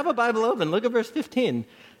 if you have a Bible open, look at verse 15.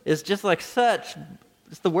 It's just like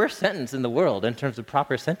it's the worst sentence in the world in terms of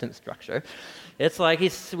proper sentence structure. It's like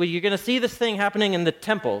you're going to see this thing happening in the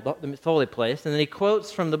temple, the holy place, and then he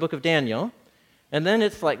quotes from the book of Daniel, and then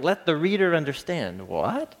it's like, let the reader understand.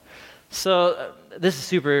 What? So this is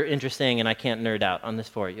super interesting, and I can't nerd out on this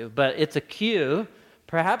for you, but it's a cue,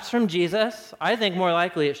 perhaps from Jesus. I think more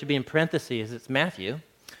likely it should be in parentheses. It's Matthew,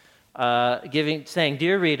 saying,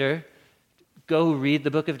 dear reader, go read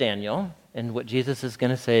the book of Daniel, and what Jesus is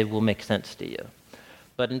going to say will make sense to you.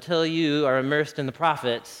 But until you are immersed in the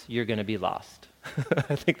prophets, you're going to be lost.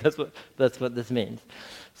 I think that's what this means.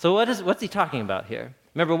 So what's he talking about here?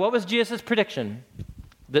 Remember, what was Jesus' prediction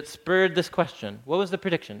that spurred this question? What was the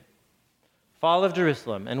prediction? Fall of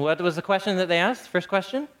Jerusalem. And what was the question that they asked? First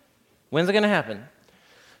question? When's it going to happen?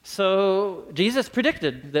 So Jesus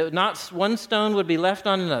predicted that not one stone would be left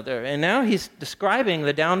on another. And now he's describing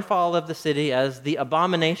the downfall of the city as the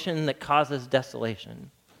abomination that causes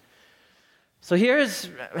desolation. So here's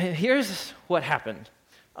what happened.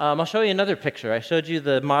 I'll show you another picture. I showed you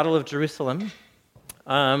the model of Jerusalem.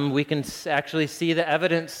 We can actually see the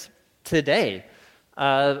evidence today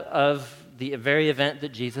of the very event that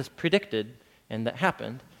Jesus predicted and that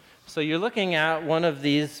happened. So you're looking at one of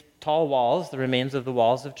these tall walls, the remains of the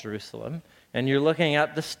walls of Jerusalem, and you're looking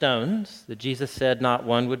at the stones that Jesus said not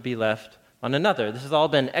one would be left on another. This has all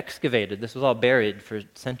been excavated. This was all buried for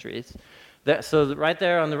centuries. So right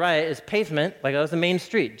there on the right is pavement, like that was the main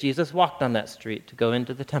street. Jesus walked on that street to go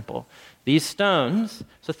into the temple. These stones,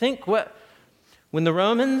 so think When the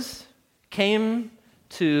Romans came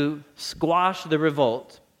to squash the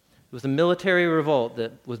revolt, it was a military revolt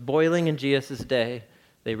that was boiling in Jesus' day.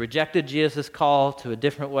 They rejected Jesus' call to a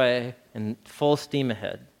different way and full steam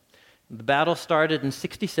ahead. The battle started in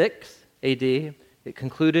 66 AD. It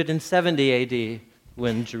concluded in 70 AD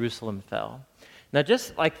when Jerusalem fell. Now,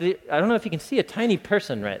 just like I don't know if you can see a tiny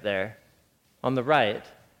person right there on the right,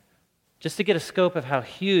 just to get a scope of how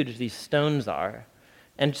huge these stones are.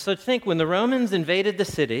 And so think, when the Romans invaded the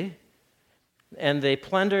city and they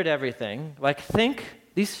plundered everything, think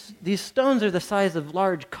these stones are the size of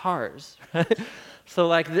large cars, right?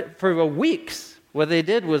 So for weeks, what they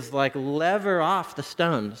did was lever off the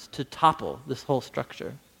stones to topple this whole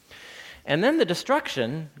structure. And then the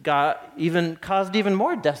destruction caused even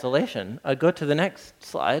more desolation. Go to the next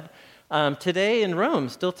slide. Today in Rome,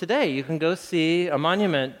 still today, you can go see a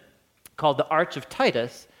monument called the Arch of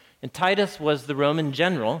Titus. And Titus was the Roman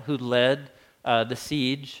general who led the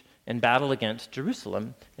siege and battle against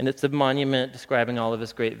Jerusalem. And it's a monument describing all of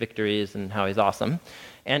his great victories and how he's awesome.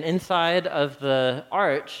 And inside of the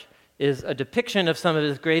arch is a depiction of some of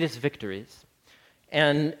his greatest victories.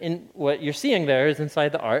 And what you're seeing there is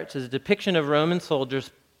inside the arch is a depiction of Roman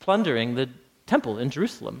soldiers plundering the temple in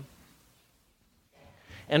Jerusalem.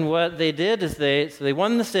 And what they did is they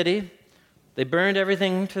won the city, they burned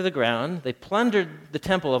everything to the ground, they plundered the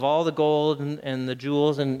temple of all the gold and the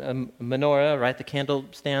jewels and a menorah, right, the candle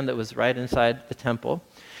stand that was right inside the temple.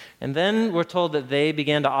 And then we're told that they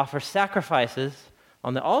began to offer sacrifices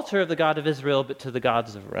on the altar of the God of Israel, but to the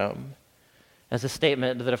gods of Rome, as a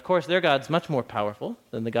statement that, of course, their God's much more powerful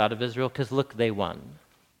than the God of Israel, because look, they won.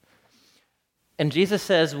 And Jesus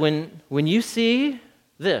says, when you see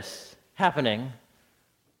this happening,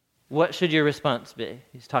 what should your response be?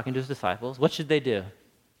 He's talking to his disciples. What should they do?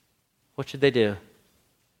 What should they do?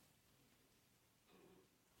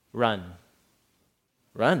 Run.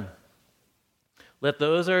 Run. Let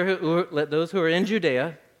those who are in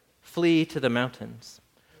Judea flee to the mountains.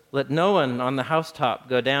 Let no one on the housetop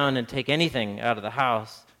go down and take anything out of the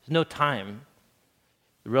house. There's no time.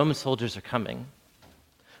 The Roman soldiers are coming.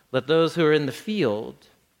 Let those who are in the field,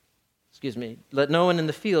 let no one in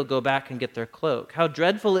the field go back and get their cloak. How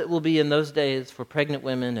dreadful it will be in those days for pregnant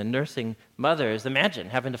women and nursing mothers. Imagine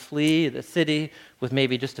having to flee the city with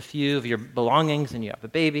maybe just a few of your belongings and you have a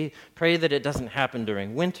baby. Pray that it doesn't happen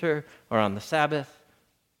during winter or on the Sabbath.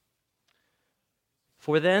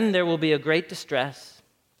 For then there will be a great distress,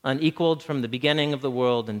 unequaled from the beginning of the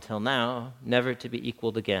world until now, never to be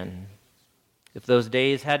equaled again. If those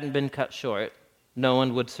days hadn't been cut short, no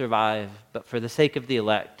one would survive, but for the sake of the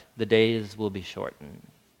elect, the days will be shortened.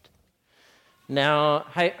 Now,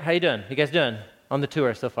 how you doing? You guys doing on the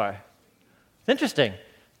tour so far? It's interesting,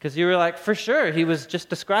 because you were like, for sure, he was just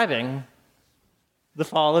describing the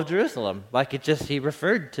fall of Jerusalem. He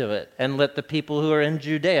referred to it, and let the people who are in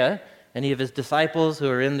Judea, any of his disciples who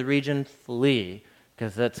are in the region, flee,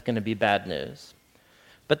 because that's going to be bad news.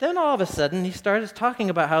 But then all of a sudden, he started talking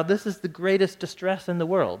about how this is the greatest distress in the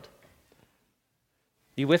world.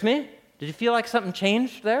 You with me? Did you feel like something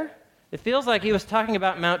changed there? It feels like he was talking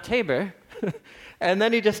about Mount Tabor, and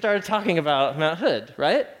then he just started talking about Mount Hood,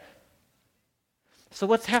 right? So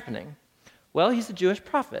what's happening? Well, he's a Jewish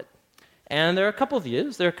prophet, and there are a couple of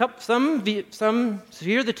views. So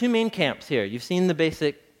here are the two main camps here. You've seen the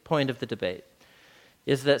basic point of the debate,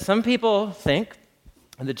 is that some people think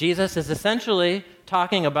that Jesus is essentially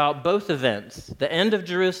talking about both events, the end of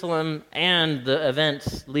Jerusalem and the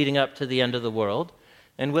events leading up to the end of the world.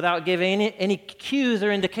 And without giving any cues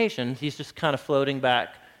or indications, he's just kind of floating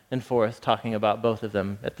back and forth, talking about both of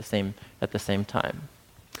them at the same time.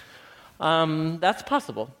 That's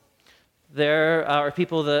possible. There are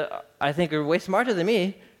people that I think are way smarter than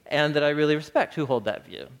me and that I really respect who hold that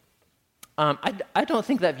view. I don't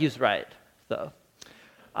think that view's right, though.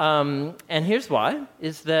 And here's why,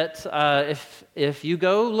 is that if you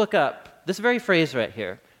go look up this very phrase right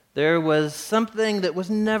here, there was something that was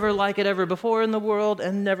never like it ever before in the world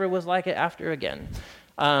and never was like it after again.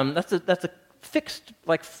 That's a fixed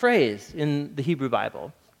phrase in the Hebrew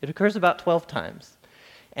Bible. It occurs about 12 times.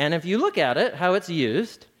 And if you look at it, how it's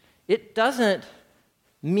used, it doesn't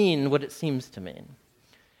mean what it seems to mean.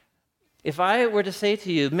 If I were to say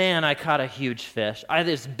to you, man, I caught a huge fish,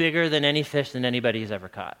 it's bigger than any fish that anybody's ever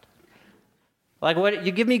caught.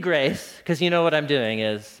 You give me grace, because you know what I'm doing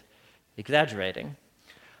is exaggerating.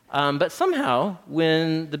 But somehow,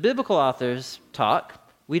 when the biblical authors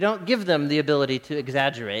talk, we don't give them the ability to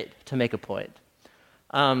exaggerate to make a point.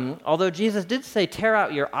 Although Jesus did say, tear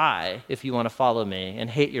out your eye if you want to follow me and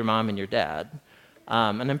hate your mom and your dad.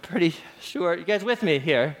 And I'm pretty sure, you guys with me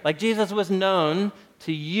here? Jesus was known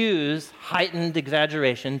to use heightened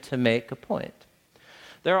exaggeration to make a point.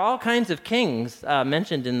 There are all kinds of kings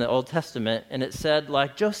mentioned in the Old Testament, and it said,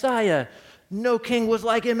 like Josiah, no king was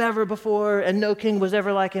like him ever before, and no king was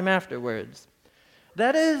ever like him afterwards.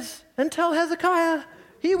 That is, until Hezekiah.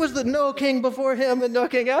 He was the no king before him and no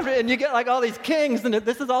king after, and you get like all these kings, and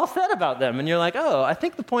this is all said about them, and you're like, oh, I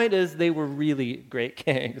think the point is they were really great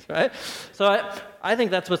kings, right? So I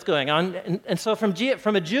think that's what's going on. And so from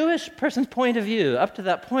a Jewish person's point of view, up to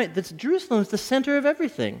that point, Jerusalem is the center of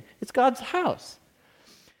everything. It's God's house.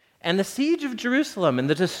 And the siege of Jerusalem and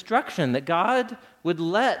the destruction that God would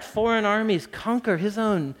let foreign armies conquer his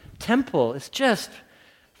own temple is just,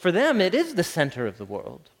 for them, it is the center of the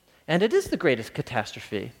world. And it is the greatest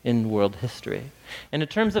catastrophe in world history. And in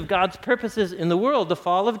terms of God's purposes in the world, the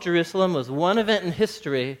fall of Jerusalem was one event in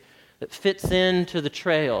history that fits into the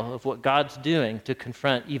trail of what God's doing to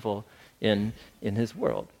confront evil in his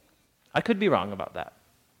world. I could be wrong about that,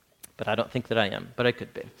 but I don't think that I am, but I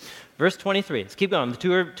could be. Verse 23, let's keep going.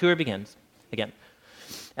 The tour begins again.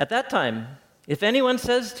 At that time, if anyone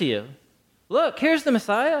says to you, look, here's the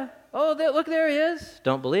Messiah. Oh, look, there he is.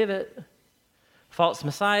 Don't believe it. False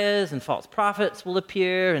messiahs and false prophets will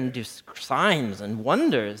appear and do signs and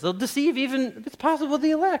wonders. They'll deceive even, if it's possible,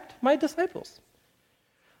 the elect, my disciples.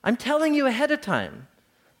 I'm telling you ahead of time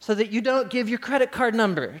so that you don't give your credit card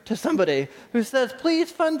number to somebody who says,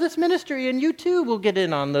 please fund this ministry and you too will get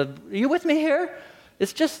in on are you with me here?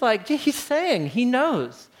 It's just like, he's saying, he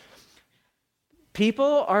knows.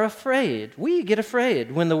 People are afraid. We get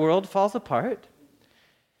afraid when the world falls apart.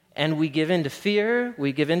 And we give in to fear,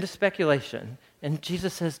 we give in to speculation. And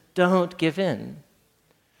Jesus says, don't give in.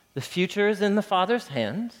 The future is in the Father's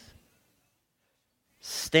hands.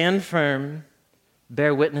 Stand firm,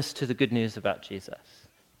 bear witness to the good news about Jesus.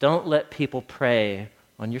 Don't let people prey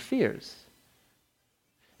on your fears.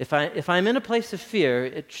 If I'm in a place of fear,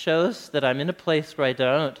 it shows that I'm in a place where I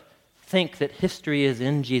don't think that history is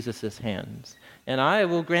in Jesus' hands. And I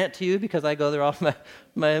will grant to you, because I go there all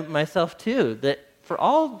myself too, that for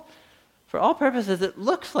all purposes, it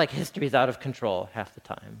looks like history's out of control half the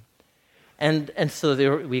time. And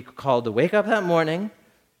so we called to wake up that morning,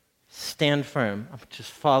 stand firm, just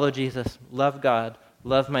follow Jesus, love God,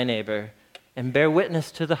 love my neighbor, and bear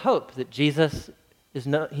witness to the hope that Jesus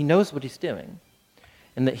he knows what he's doing,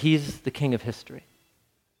 and that he's the king of history.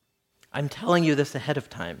 I'm telling you this ahead of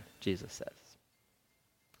time, Jesus says.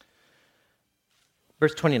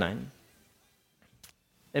 Verse 29.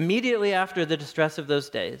 Immediately after the distress of those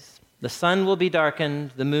days, the sun will be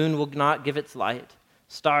darkened, the moon will not give its light,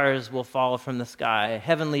 stars will fall from the sky,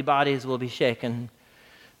 heavenly bodies will be shaken.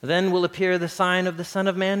 Then will appear the sign of the Son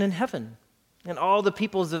of Man in heaven, and all the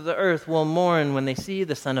peoples of the earth will mourn when they see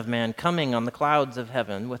the Son of Man coming on the clouds of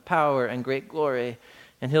heaven with power and great glory,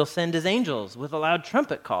 and he'll send his angels with a loud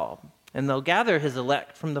trumpet call, and they'll gather his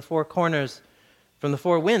elect from the four corners, from the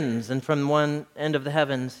four winds, and from one end of the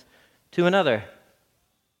heavens to another.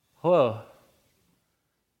 Whoa.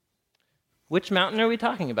 Which mountain are we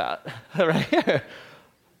talking about? Right here.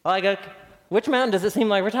 Which mountain does it seem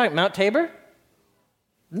like we're talking? Mount Tabor?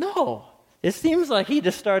 No. It seems like he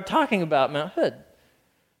just started talking about Mount Hood.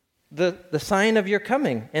 The sign of your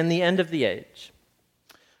coming and the end of the age.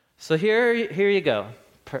 So here you go.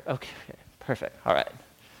 Okay, perfect. All right.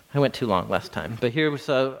 I went too long last time. But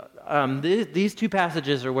these two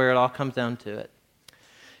passages are where it all comes down to it.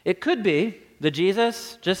 It could be that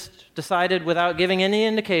Jesus just decided without giving any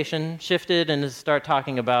indication, shifted and start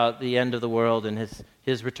talking about the end of the world and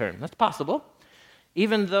his return. That's possible.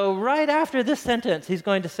 Even though right after this sentence, he's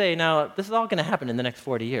going to say, now, this is all going to happen in the next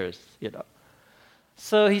 40 years,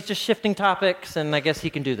 So he's just shifting topics, and I guess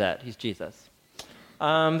he can do that. He's Jesus.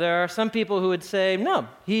 There are some people who would say, no,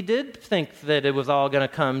 he did think that it was all going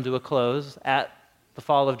to come to a close at the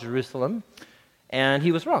fall of Jerusalem, and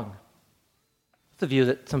he was wrong. It's a view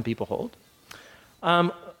that some people hold.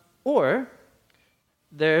 Or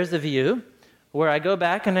there's a view where I go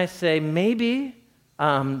back and I say, maybe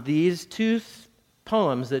these two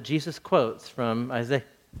poems that Jesus quotes from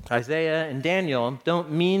Isaiah and Daniel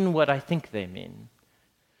don't mean what I think they mean.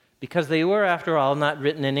 Because they were, after all, not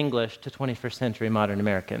written in English to 21st century modern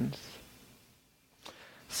Americans.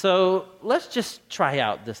 So let's just try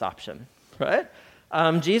out this option, right?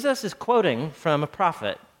 Jesus is quoting from a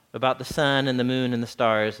prophet about the sun and the moon and the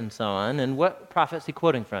stars and so on. And what prophet is he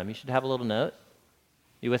quoting from? You should have a little note.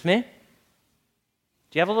 You with me?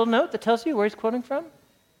 Do you have a little note that tells you where he's quoting from?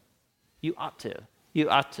 You ought to. You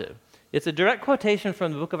ought to. It's a direct quotation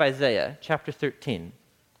from the book of Isaiah, chapter 13.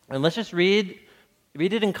 And let's just read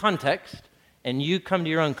it in context, and you come to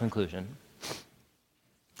your own conclusion.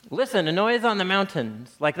 Listen, a noise on the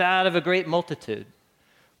mountains, like that of a great multitude.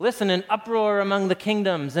 Listen, an uproar among the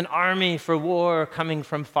kingdoms, an army for war coming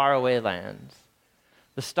from faraway lands.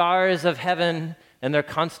 The stars of heaven and their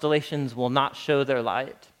constellations will not show their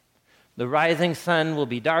light. The rising sun will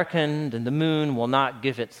be darkened, and the moon will not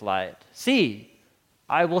give its light. See,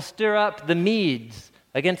 I will stir up the Medes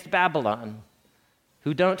against Babylon,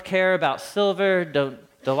 who don't care about silver, don't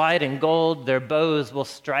delight in gold. Their bows will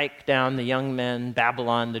strike down the young men.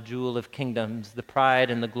 Babylon, the jewel of kingdoms, the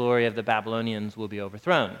pride and the glory of the Babylonians will be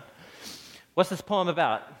overthrown. What's this poem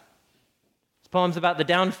about? This poem's about the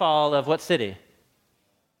downfall of what city?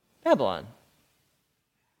 Babylon.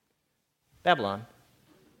 Babylon.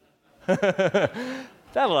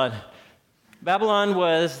 Babylon. Babylon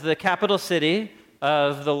was the capital city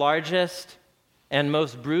of the largest and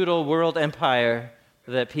most brutal world empire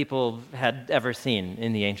that people had ever seen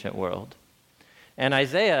in the ancient world. And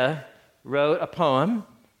Isaiah wrote a poem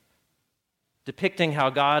depicting how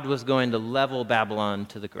God was going to level Babylon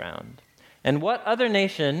to the ground. And what other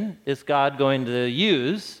nation is God going to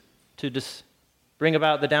use to bring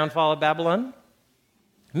about the downfall of Babylon?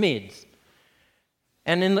 Medes.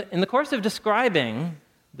 And in the course of describing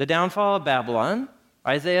the downfall of Babylon,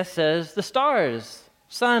 Isaiah says, the stars,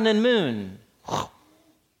 sun and moon.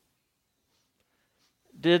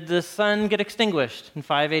 Did the sun get extinguished in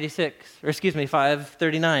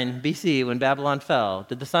 539 BC when Babylon fell?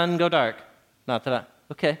 Did the sun go dark? Not that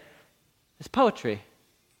okay. It's poetry.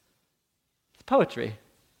 It's poetry.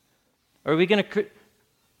 Are we going to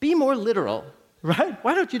be more literal, right?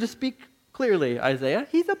 Why don't you just speak clearly, Isaiah?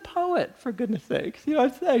 He's a poet, for goodness sakes. You know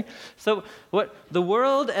what I'm saying? So the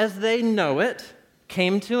world as they know it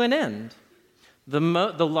came to an end. The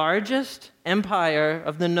largest empire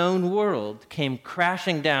of the known world came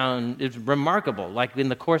crashing down. It's remarkable, like in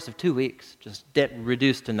the course of 2 weeks, just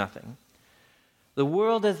reduced to nothing. The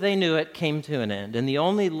world as they knew it came to an end, and the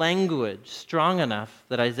only language strong enough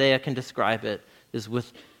that Isaiah can describe it is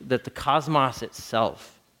that the cosmos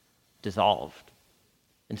itself dissolved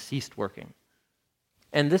and ceased working.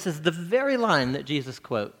 And this is the very line that Jesus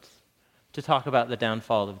quotes to talk about the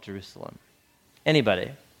downfall of Jerusalem.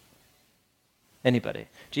 Anybody? In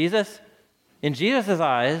Jesus'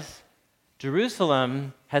 eyes,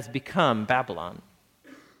 Jerusalem has become Babylon.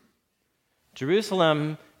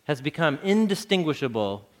 Jerusalem has become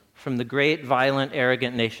indistinguishable from the great, violent,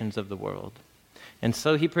 arrogant nations of the world. And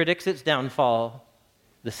so he predicts its downfall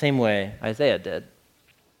the same way Isaiah did.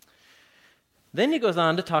 Then he goes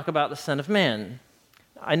on to talk about the Son of Man.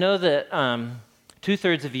 I know that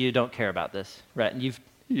 2/3 of you don't care about this, right?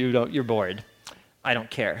 You're bored. I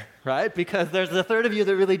don't care, right? Because there's a third of you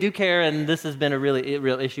that really do care, and this has been a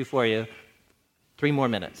real issue for you. 3 more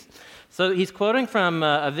minutes. So he's quoting from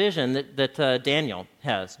a vision that Daniel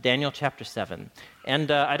has, Daniel chapter 7.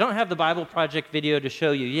 And I don't have the Bible Project video to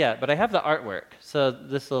show you yet, but I have the artwork. So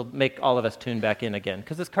this will make all of us tune back in again,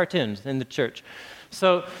 because it's cartoons in the church.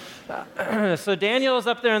 So Daniel is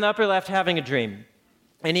up there in the upper left having a dream.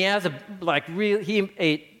 And he has he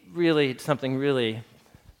ate something really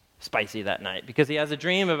spicy that night, because he has a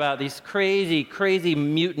dream about these crazy, crazy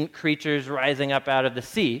mutant creatures rising up out of the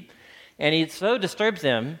sea. And it so disturbs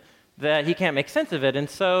him that he can't make sense of it. And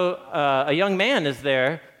so a young man is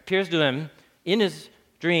there, appears to him in his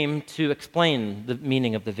dream to explain the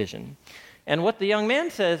meaning of the vision. And what the young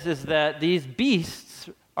man says is that these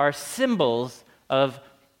beasts are symbols of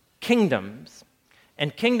kingdoms.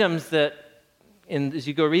 And kingdoms that, as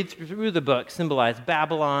you go read through the book, symbolize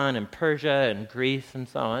Babylon and Persia and Greece and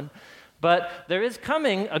so on. But there is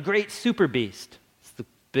coming a great super beast. It's the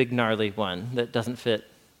big gnarly one that doesn't fit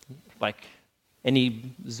like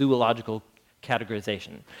any zoological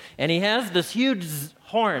categorization. And he has this huge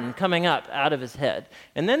horn coming up out of his head.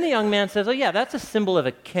 And then the young man says, oh yeah, that's a symbol of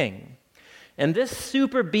a king. And this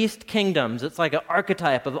super beast kingdoms, it's like an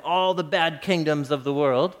archetype of all the bad kingdoms of the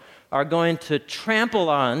world, are going to trample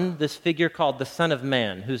on this figure called the Son of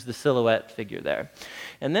Man, who's the silhouette figure there.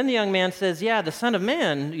 And then the young man says, yeah, the Son of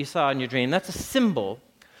Man you saw in your dream, that's a symbol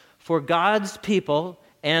for God's people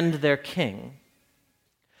and their king.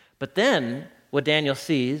 But then what Daniel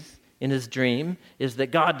sees in his dream is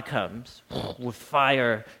that God comes with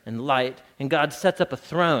fire and light, and God sets up a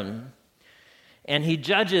throne, and he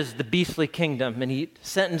judges the beastly kingdom, and he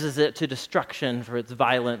sentences it to destruction for its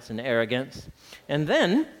violence and arrogance. And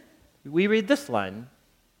then we read this line.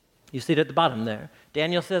 You see it at the bottom there.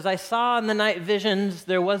 Daniel says, I saw in the night visions,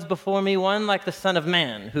 there was before me one like the Son of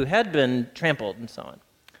Man, who had been trampled and so on.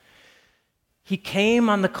 He came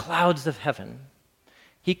on the clouds of heaven.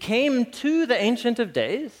 He came to the Ancient of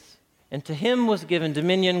Days, and to him was given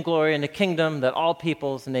dominion, glory, and a kingdom that all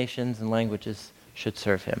peoples, nations, and languages should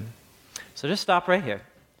serve him. So just stop right here.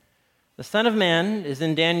 The Son of Man is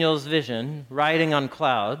in Daniel's vision, riding on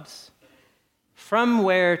clouds. From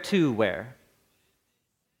where to where?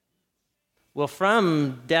 Well,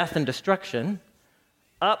 from death and destruction,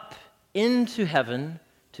 up into heaven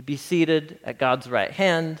to be seated at God's right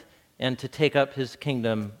hand and to take up his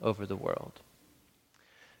kingdom over the world.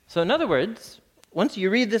 So in other words, once you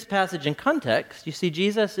read this passage in context, you see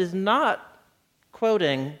Jesus is not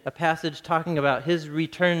quoting a passage talking about his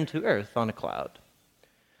return to earth on a cloud.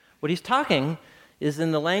 What he's talking is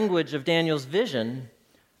in the language of Daniel's vision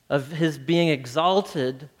of his being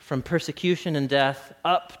exalted from persecution and death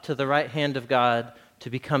up to the right hand of God to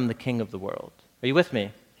become the king of the world. Are you with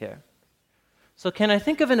me here? So can I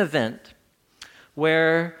think of an event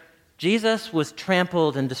where Jesus was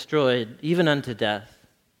trampled and destroyed, even unto death,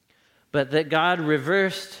 but that God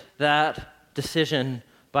reversed that decision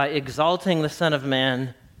by exalting the Son of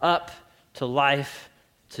Man up to life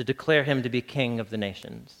to declare him to be king of the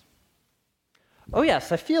nations? Oh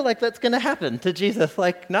yes, I feel like that's going to happen to Jesus,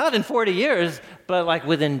 like not in 40 years, but like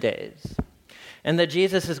within days. And that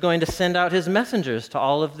Jesus is going to send out his messengers to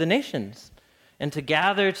all of the nations and to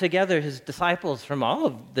gather together his disciples from all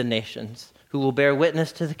of the nations who will bear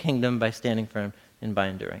witness to the kingdom by standing firm and by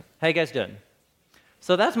enduring. How you guys doing?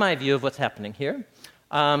 So that's my view of what's happening here.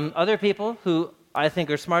 Other people who I think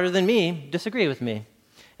are smarter than me disagree with me.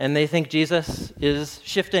 And they think Jesus is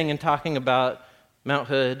shifting and talking about Mount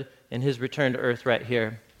Hood and his return to earth right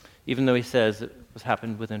here, even though he says it was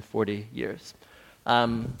happened within 40 years.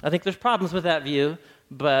 I think there's problems with that view,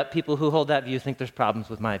 but people who hold that view think there's problems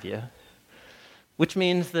with my view. Which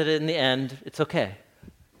means that in the end, it's okay.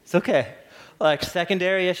 It's okay. Like,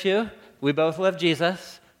 secondary issue, we both love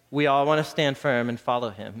Jesus. We all want to stand firm and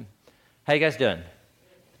follow him. How you guys doing?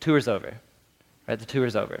 The tour's over. Right, the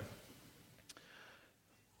tour's over.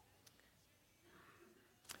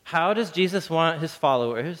 How does Jesus want his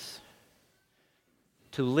followers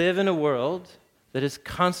to live in a world that is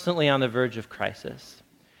constantly on the verge of crisis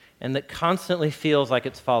and that constantly feels like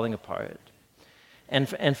it's falling apart?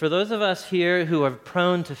 And for those of us here who are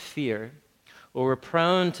prone to fear or we're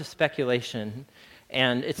prone to speculation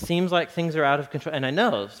and it seems like things are out of control, and I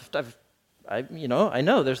know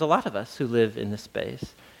there's a lot of us who live in this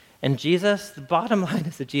space. And Jesus, the bottom line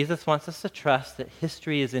is that Jesus wants us to trust that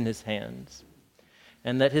history is in his hands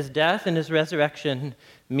and that his death and his resurrection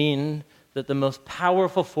mean that the most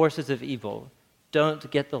powerful forces of evil don't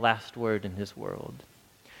get the last word in his world,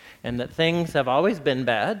 and that things have always been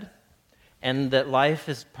bad, and that life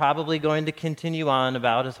is probably going to continue on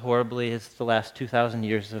about as horribly as the last 2,000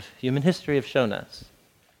 years of human history have shown us,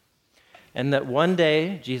 and that one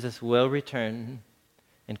day Jesus will return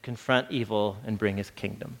and confront evil and bring his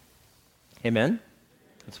kingdom. Amen?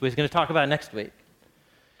 That's what he's going to talk about next week.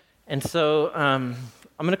 And so I'm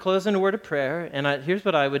going to close in a word of prayer, and here's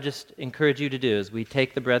what I would just encourage you to do as we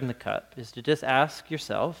take the bread and the cup, is to just ask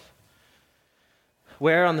yourself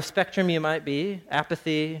where on the spectrum you might be,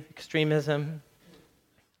 apathy, extremism,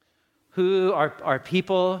 who are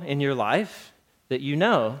people in your life that you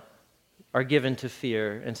know are given to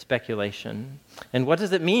fear and speculation, and what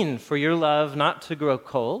does it mean for your love not to grow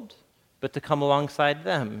cold, but to come alongside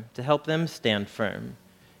them, to help them stand firm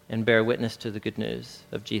and bear witness to the good news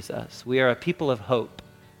of Jesus. We are a people of hope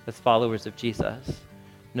as followers of Jesus,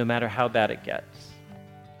 no matter how bad it gets.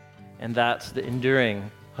 And that's the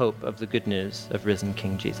enduring hope of the good news of risen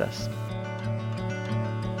King Jesus.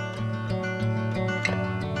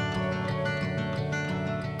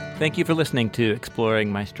 Thank you for listening to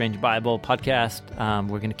Exploring My Strange Bible podcast.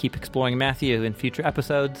 We're going to keep exploring Matthew in future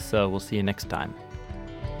episodes, so we'll see you next time.